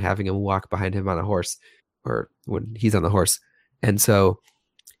his neck and having him walk behind him on a horse, or when he's on the horse. And so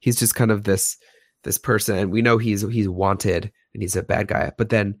he's just kind of this person, and we know he's wanted and he's a bad guy. But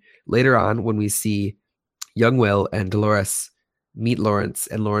then later on, when we see young Will and Dolores meet Lawrence,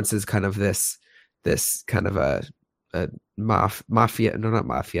 and Lawrence is kind of this kind of a mafia, no, not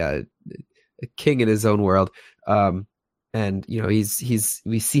mafia, a king in his own world. And we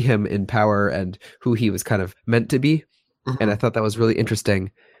see him in power and who he was kind of meant to be. And I thought that was really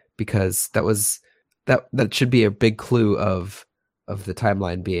interesting because that should be a big clue of the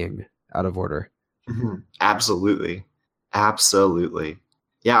timeline being out of order. Absolutely.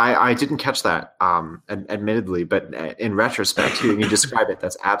 Yeah, I didn't catch that, admittedly, but in retrospect, hearing you describe it,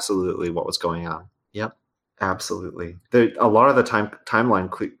 that's absolutely what was going on. Yep, absolutely. A lot of the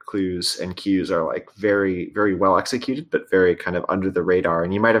timeline clues and cues are like very, very well executed, but very kind of under the radar.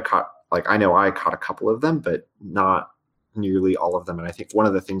 And you might have caught, like, I know I caught a couple of them, but not nearly all of them. And I think one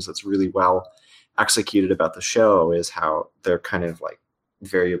of the things that's really well executed about the show is how they're kind of like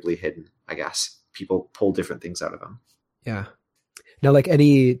variably hidden, I guess. People pull different things out of them. Yeah. Now, like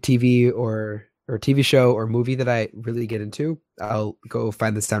any TV or TV show or movie that I really get into, I'll go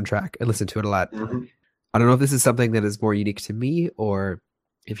find the soundtrack and listen to it a lot. I don't know if this is something that is more unique to me or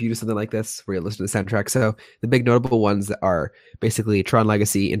if you do something like this where you listen to the soundtrack. So the big notable ones that are basically Tron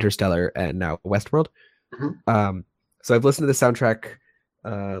Legacy, Interstellar, and now Westworld. So I've listened to the soundtrack,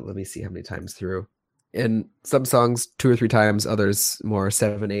 let me see how many times through. And some songs 2 or 3 times, others more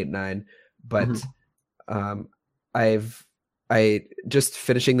 7, 8, 9. But I just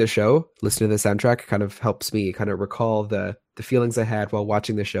finishing the show, listening to the soundtrack kind of helps me kind of recall the feelings I had while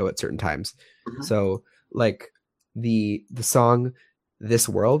watching the show at certain times. So like the song This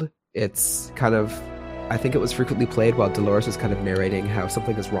World, it's kind of, I think it was frequently played while Dolores was kind of narrating how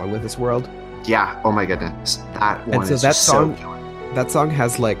something is wrong with this world. Yeah. Oh my goodness. That one. And so that song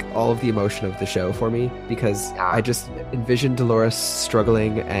has like all of the emotion of the show for me because I just envision Dolores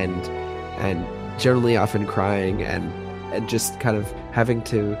struggling and generally often crying and just kind of having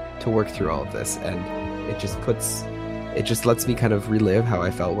to work through all of this, and it just lets me kind of relive how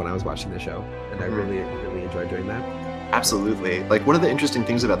I felt when I was watching the show, and I really, really enjoyed doing that. Absolutely. Like one of the interesting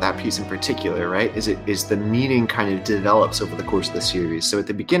things about that piece in particular, right, is the meaning kind of develops over the course of the series. So at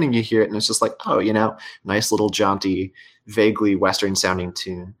the beginning you hear it and it's just like, oh, nice little jaunty, vaguely Western sounding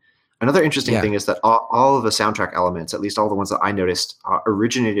tune. Another interesting thing is that all of the soundtrack elements, at least all the ones that I noticed,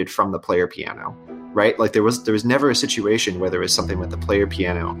 originated from the player piano, right? Like there was never a situation where there was something with the player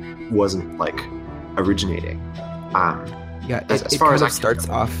piano wasn't like originating. As far as it starts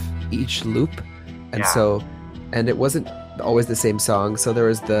off each loop, and and it wasn't always the same song. So there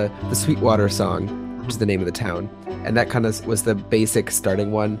was the Sweetwater song, which is the name of the town, and that kind of was the basic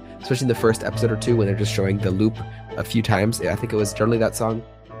starting one, especially in the first episode or two when they're just showing the loop a few times. I think it was generally that song.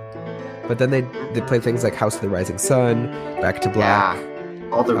 But then they play things like House of the Rising Sun, Back to Black. Yeah.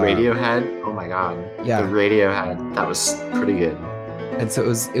 All the Radiohead. Oh my god. Yeah. The Radiohead. That was pretty good. And so it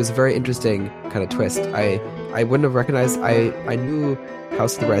was a very interesting kind of twist. I wouldn't have recognized. I knew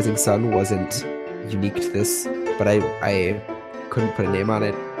House of the Rising Sun wasn't unique to this, but I couldn't put a name on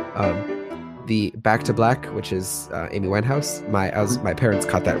it. The Back to Black, which is Amy Winehouse, my parents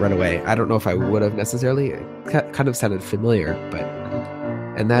caught that right away. I don't know if I would have necessarily. It kind of sounded familiar, but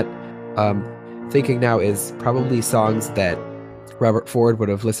and that thinking now is probably songs that Robert Ford would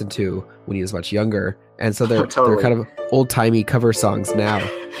have listened to when he was much younger, and so they're kind of old-timey cover songs now,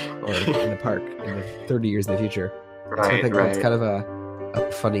 or in the park in the 30 years in the future. Right, so I think right. that's kind of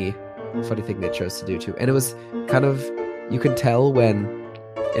a funny thing they chose to do too. And it was kind of, you could tell when,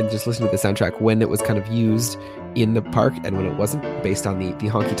 and just listening to the soundtrack, when it was kind of used in the park and when it wasn't, based on the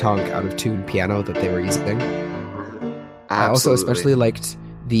honky-tonk out-of-tune piano that they were using. Absolutely. I also especially liked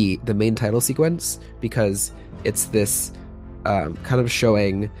the main title sequence, because it's this kind of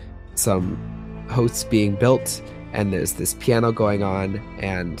showing some hosts being built, and there's this piano going on,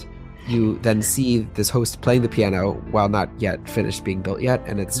 and you then see this host playing the piano while not yet finished being built yet,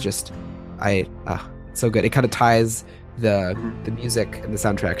 and it's just so good. It kind of ties the music and the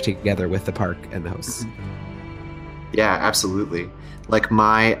soundtrack together with the park and the hosts. Yeah, absolutely. Like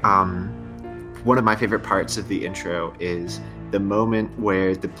my one of my favorite parts of the intro is the moment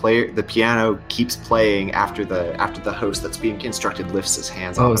where the piano keeps playing after the host that's being constructed lifts his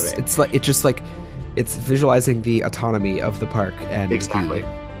hands off of it. It's visualizing the autonomy of the park and exactly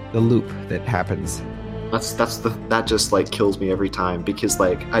the loop that happens. That just like kills me every time, because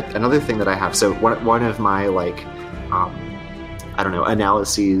like another thing that I have, so one of my like I don't know,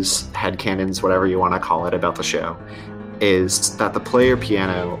 analyses, headcanons, whatever you want to call it, about the show is that the player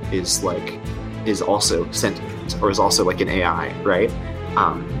piano is also sentient, or is also like an AI, right?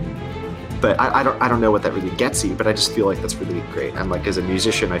 But I don't know what that really gets you, but I just feel like that's really great. And like as a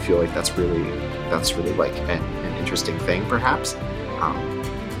musician, I feel like that's really like an interesting thing, perhaps.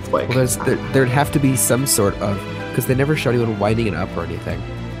 There'd have to be some sort of, because they never show anyone winding it up or anything,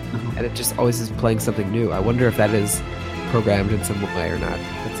 and it just always is playing something new. I wonder if that is programmed in some way or not.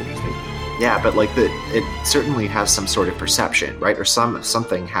 That's interesting. Yeah, but like it certainly has some sort of perception, right? Or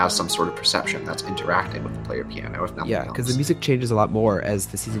something has some sort of perception that's interacting with the player piano, if nothing else. Yeah, because the music changes a lot more as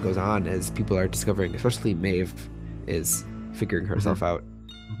the season goes on, as people are discovering, especially Maeve is figuring herself out.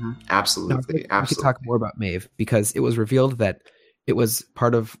 Absolutely. We could talk more about Maeve, because it was revealed that it was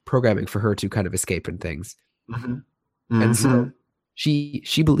part of programming for her to kind of escape and things. And so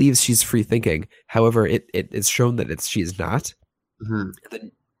she believes she's free thinking. However, it is shown that she's not. And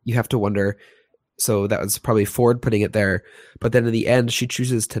then you have to wonder, so that was probably Ford putting it there, but then in the end she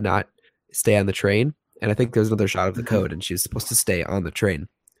chooses to not stay on the train, and I think there's another shot of the code and she's supposed to stay on the train.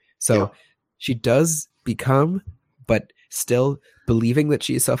 So she does become, but still believing that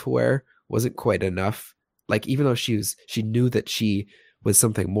she is self-aware wasn't quite enough. Like, even though she knew that she was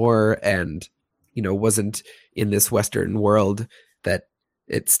something more, and wasn't in this Western world, that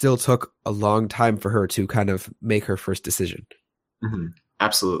it still took a long time for her to kind of make her first decision.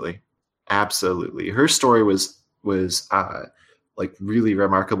 Absolutely. Her story was like really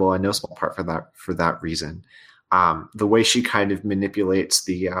remarkable, in no small part for that reason. The way she kind of manipulates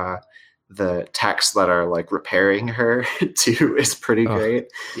the texts that are like repairing her too is pretty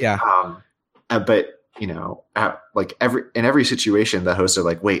great. Yeah. But like in every situation, the hosts are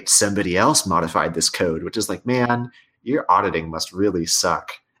like, wait, somebody else modified this code, which is like, man, your auditing must really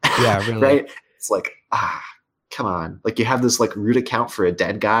suck. Yeah, really. Right? It's like, come on. Like, you have this like root account for a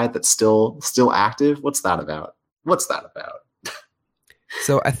dead guy that's still active. What's that about?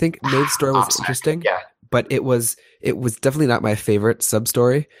 So I think Maeve's story was interesting, but it was definitely not my favorite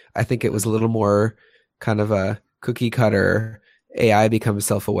sub-story. I think it was a little more kind of a cookie cutter AI becomes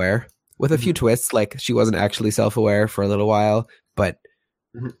self-aware with a few twists. Like, she wasn't actually self-aware for a little while, but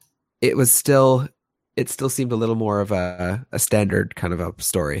it still seemed a little more of a standard kind of a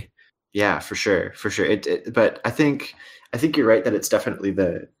story. Yeah, for sure. But I think you're right that it's definitely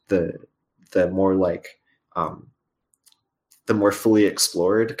the more like the more fully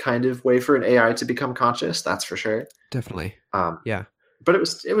explored kind of way for an AI to become conscious. That's for sure. Definitely. Yeah. But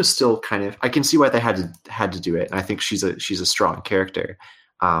it was still kind of, I can see why they had to do it. And I think she's a strong character.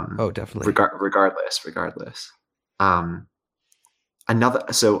 Definitely. Regardless.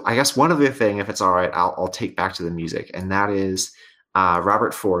 So I guess one other thing, if it's all right, I'll take back to the music, and that is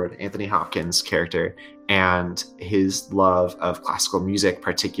Robert Ford, Anthony Hopkins' character, and his love of classical music,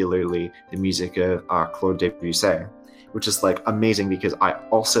 particularly the music of Claude Debussy, which is like amazing, because I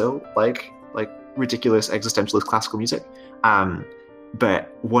also like ridiculous existentialist classical music.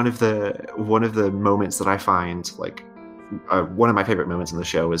 But one of the moments that I find like one of my favorite moments in the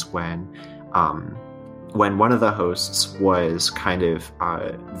show is when when one of the hosts was kind of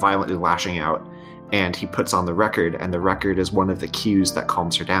violently lashing out, and he puts on the record, and the record is one of the cues that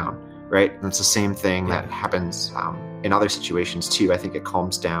calms her down, right? And it's the same thing that happens in other situations too. I think it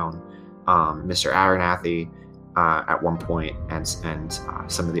calms down Mr. Abernathy at one point, and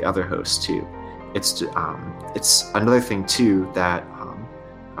some of the other hosts too. It's another thing too that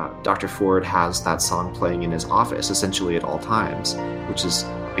Dr. Ford has that song playing in his office essentially at all times, which is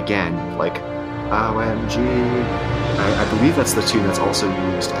again like OMG. I believe that's the tune that's also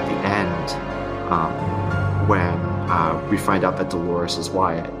used at the end when we find out that Dolores is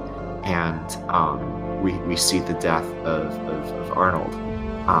Wyatt, and we see the death of Arnold.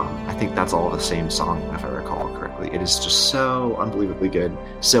 I think that's all the same song, if I recall correctly. It is just so unbelievably good,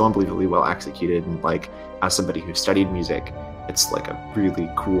 so unbelievably well executed, and like as somebody who studied music, it's like a really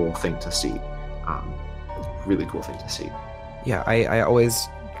cool thing to see. Really cool thing to see. Yeah, I always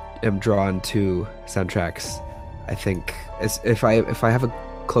am drawn to soundtracks. I think if I have a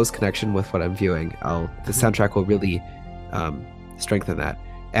close connection with what I'm viewing, the soundtrack will really strengthen that.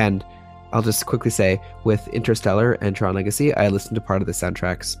 And I'll just quickly say, with Interstellar and Tron Legacy, I listened to part of the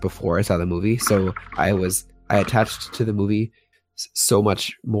soundtracks before I saw the movie, so I attached to the movie so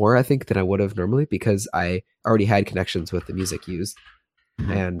much more, I think, than I would have normally, because I already had connections with the music used.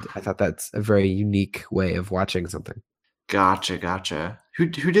 And I thought that's a very unique way of watching something. Gotcha. Who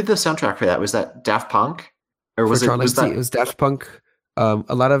did the soundtrack for that? Was that Daft Punk? Or was Tron Legacy, it was Daft Punk. A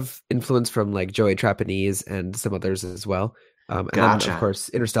lot of influence from like Joey Trappanese and some others as well. And then, of course,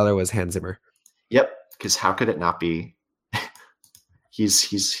 Interstellar was Hans Zimmer. Yep, because how could it not be?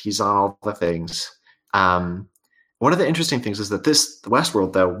 he's on all the things. One of the interesting things is that the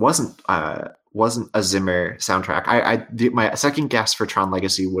Westworld, though, wasn't a Zimmer soundtrack. My second guess for Tron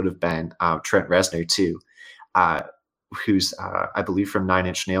Legacy would have been Trent Reznor too, who's I believe from Nine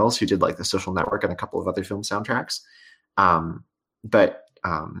Inch Nails, who did like The Social Network and a couple of other film soundtracks.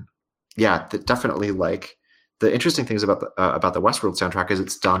 Definitely like. The interesting things about the Westworld soundtrack is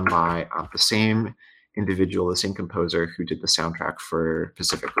it's done by the same individual, the same composer who did the soundtrack for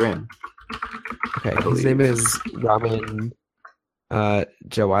Pacific Rim. Okay, his name is Ramin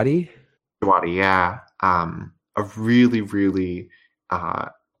Djawadi. Djawadi, yeah. A really, really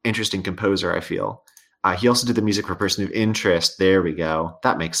interesting composer, I feel. He also did the music for Person of Interest. There we go.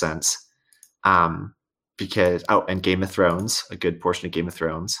 That makes sense. And Game of Thrones, a good portion of Game of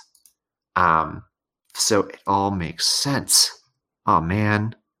Thrones. So it all makes sense. Oh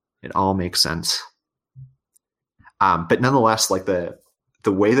man, it all makes sense. But nonetheless, like the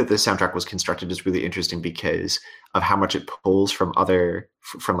way that this soundtrack was constructed is really interesting because of how much it pulls from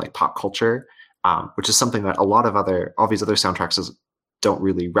like pop culture, which is something that all these other soundtracks don't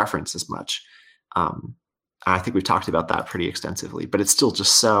really reference as much. I think we've talked about that pretty extensively, but it's still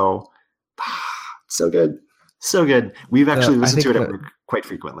just so good, so good. We've actually listened to it at work quite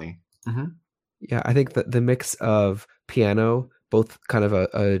frequently. Mm-hmm. Yeah, I think that the mix of piano, both kind of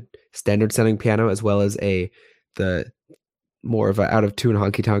a standard sounding piano as well as the more of a out of tune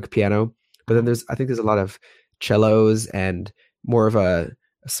honky tonk piano, but then I think there's a lot of cellos and more of a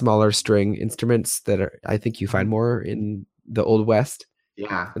smaller string instruments that I think you find more in the Old West.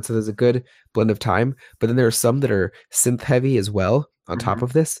 Yeah, and so there's a good blend of time, but then there are some that are synth heavy as well on top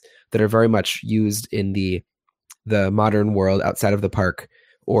of this that are very much used in the modern world outside of the park,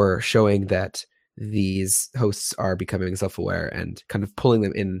 or showing that these hosts are becoming self-aware and kind of pulling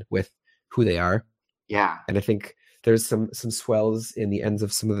them in with who they are. Yeah. And I think there's some swells in the ends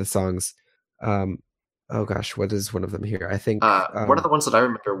of some of the songs. Oh gosh, what is one of them here? I think one of the ones that I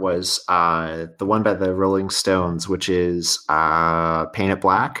remember was the one by the Rolling Stones, which is Paint It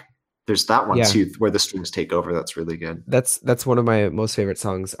Black. There's that one too, where the strings take over. That's really good. That's one of my most favorite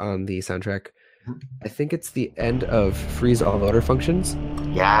songs on the soundtrack. I think it's the end of Freeze All Motor Functions.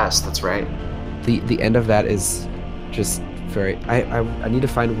 Yes, that's right. The end of that is just very. I need to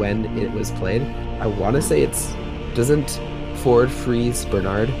find when it was played. I want to say doesn't Ford freeze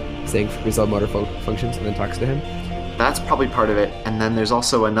Bernard, saying freeze all motor functions, and then talks to him? That's probably part of it. And then there's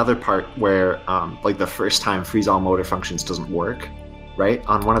also another part where like the first time freeze all motor functions doesn't work, right?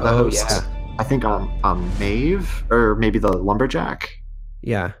 On one of the hosts. Yeah. I think on Maeve, or maybe the Lumberjack.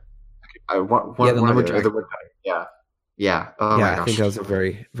 Yeah. The Lumberjack. Yeah. Oh my gosh. I think that was a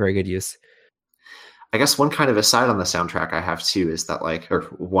very, very good use. I guess one kind of aside on the soundtrack I have too is that or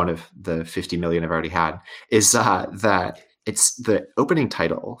one of the 50 million I've already had is that it's the opening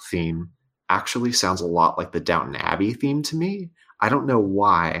title theme actually sounds a lot like the Downton Abbey theme to me. I don't know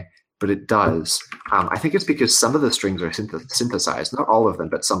why, but it does. I think it's because some of the strings are synthesized, not all of them,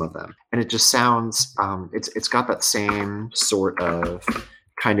 but some of them. And it just sounds, it's got that same sort of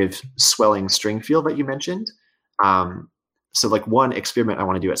kind of swelling string feel that you mentioned. So like one experiment I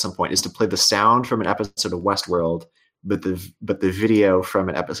want to do at some point is to play the sound from an episode of Westworld, but the video from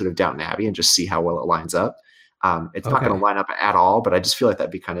an episode of Downton Abbey, and just see how well it lines up. It's not going to line up at all, but I just feel like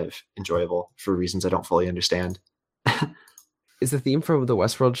that'd be kind of enjoyable for reasons I don't fully understand. Is the theme from the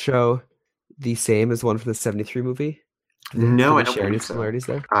Westworld show the same as the one from the 73 movie? No, I don't share any similarities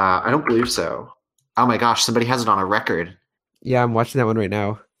there. I don't believe so. Oh my gosh, somebody has it on a record. Yeah, I'm watching that one right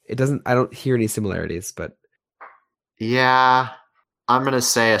now. I don't hear any similarities, but yeah, I'm going to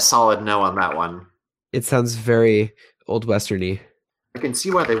say a solid no on that one. It sounds very old Western-y. I can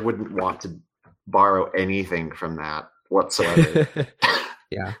see why they wouldn't want to borrow anything from that whatsoever.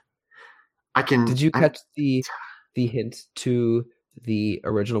 Yeah. Did you catch the hint to the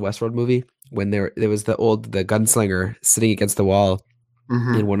original Westworld movie when there was the gunslinger sitting against the wall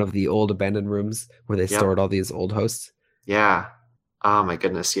in one of the old abandoned rooms where they stored all these old hosts? Yeah. Oh my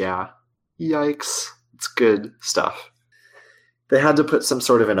goodness, yeah. Yikes. It's good stuff. They had to put some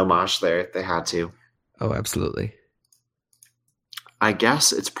sort of an homage there. They had to. Oh, absolutely. I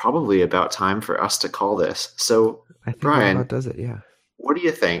guess it's probably about time for us to call this. So, I think Brian, that does it, yeah. What do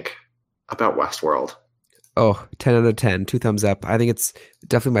you think about Westworld? Oh, 10 out of 10, 2 thumbs up. I think it's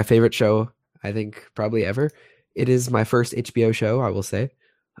definitely my favorite show, I think, probably ever. It is my first HBO show, I will say.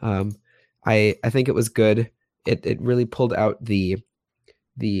 I think it was good. It really pulled out the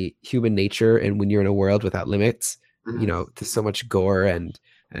human nature, and when you're in a world without limits, you know, there's so much gore and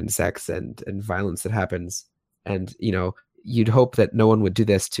sex and violence that happens. And, you know, you'd hope that no one would do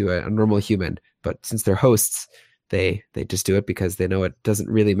this to a normal human, but since they're hosts, they just do it because they know it doesn't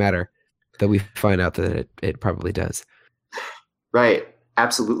really matter. Though we find out that it probably does. Right.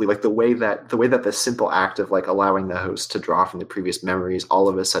 Absolutely. Like the way that the simple act of like allowing the host to draw from the previous memories all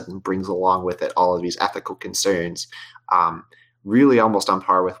of a sudden brings along with it all of these ethical concerns, really almost on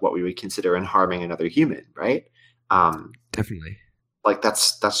par with what we would consider in harming another human, right? Definitely. Like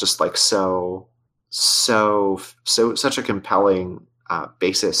that's just like such a compelling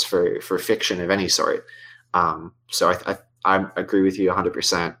basis for fiction of any sort. So I agree with you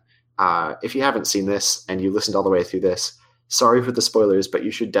 100%. If you haven't seen this and you listened all the way through this, sorry for the spoilers, but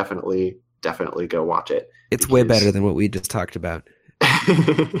you should definitely go watch it. It's way better than what we just talked about.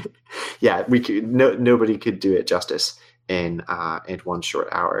 Yeah, nobody could do it justice in one short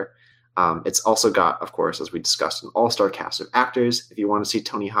hour. It's also got, of course, as we discussed, an all-star cast of actors. If you want to see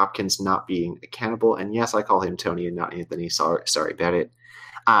Tony Hopkins not being a cannibal, and yes, I call him Tony and not Anthony, sorry about it.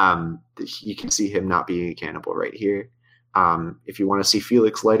 You can see him not being a cannibal right here. If you want to see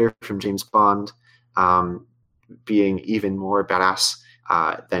Felix Leiter from James Bond being even more badass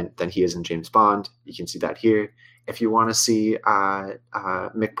than he is in James Bond, you can see that here. If you want to see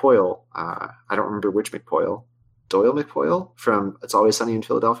Mick Poyle, I don't remember which Mick Poyle, Doyle McPoyle from It's Always Sunny in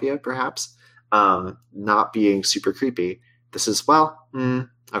Philadelphia, perhaps, not being super creepy. This is,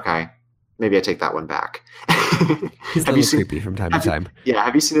 okay. Maybe I take that one back. He's a little creepy from time to time. Yeah,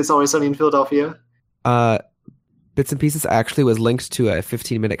 have you seen It's Always Sunny in Philadelphia? Bits and pieces. I actually was linked to a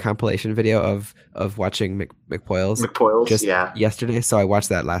 15-minute compilation video of watching McPoyle's just yesterday, so I watched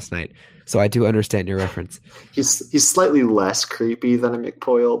that last night. So I do understand your reference. He's slightly less creepy than a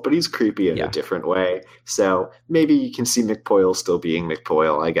McPoyle, but he's creepy in a different way. So maybe you can see McPoyle still being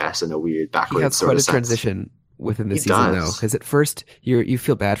McPoyle, I guess, in a weird backwards sort of sense. He has quite a transition within the season, though, because at first you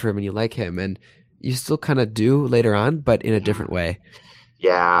feel bad for him and you like him, and you still kind of do later on, but in a different way.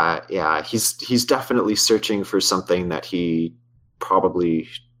 Yeah. He's definitely searching for something that he probably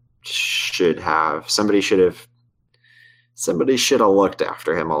should have. Somebody should have looked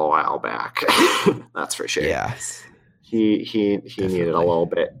after him a while back. That's for sure. Yes. He needed a little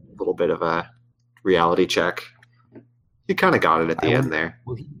bit of a reality check. He kind of got it at the end there.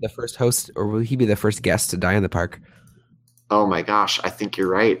 Will he be the first host, or will he be the first guest to die in the park? Oh my gosh, I think you're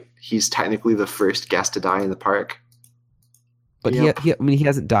right. He's technically the first guest to die in the park. But he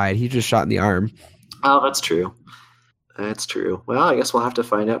hasn't died. He just shot in the arm. Oh, that's true. That's true. Well, I guess we'll have to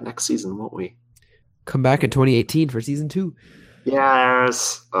find out next season, won't we? Come back in 2018 for season 2.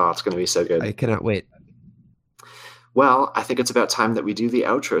 Yes. Oh, it's going to be so good. I cannot wait. Well, I think it's about time that we do the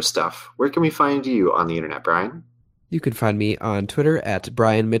outro stuff. Where can we find you on the internet, Brian? You can find me on Twitter at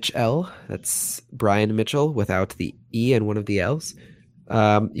Brian Mitchell. That's Brian Mitchell without the E and one of the L's.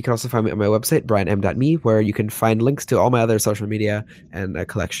 You can also find me on my website, brianm.me, where you can find links to all my other social media and a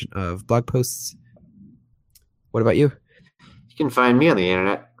collection of blog posts. What about you? You can find me on the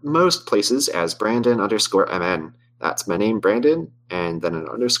internet most places as Brandon_MN. That's my name, Brandon, and then an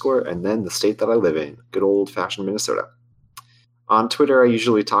underscore, and then the state that I live in, good old-fashioned Minnesota. On Twitter, I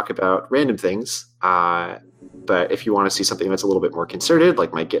usually talk about random things. But if you want to see something that's a little bit more concerted,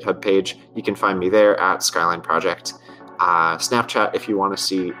 like my GitHub page, you can find me there at Skyline Project. Snapchat, if you want to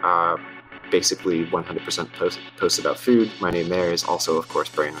see basically 100% posts about food, my name there is also, of course,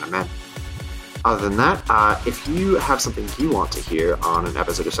 Brandon Amen. Other than that, if you have something you want to hear on an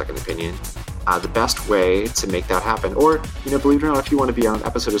episode of Second Opinion, the best way to make that happen, or, believe it or not, if you want to be on an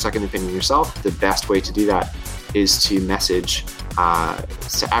episode of Second Opinion yourself, the best way to do that is to message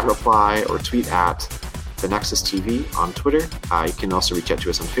at reply or tweet at the Nexus TV on Twitter. You can also reach out to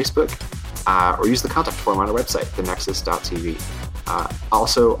us on Facebook, or use the contact form on our website, thenexus.tv.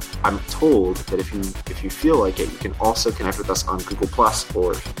 Also, I'm told that if you feel like it, you can also connect with us on Google Plus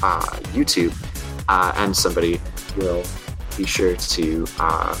or YouTube, and somebody will be sure to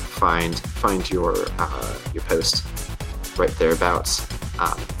find your post right thereabouts.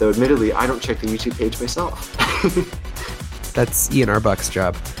 Though admittedly, I don't check the YouTube page myself. That's Ian Arbuck's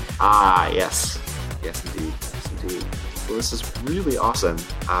job. Yes indeed. Well, this is really awesome,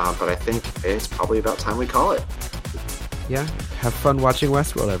 but I think it's probably about time we call it. Yeah, have fun watching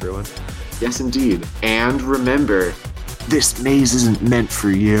Westworld, everyone. Yes, indeed. And remember, this maze isn't meant for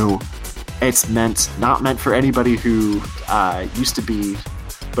you. It's not meant for anybody who used to be,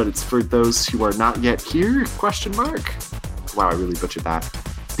 but it's for those who are not yet here, ? Wow, I really butchered that.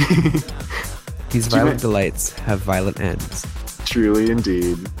 These violent delights have violent ends. Truly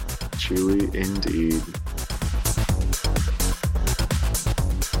indeed. Truly indeed.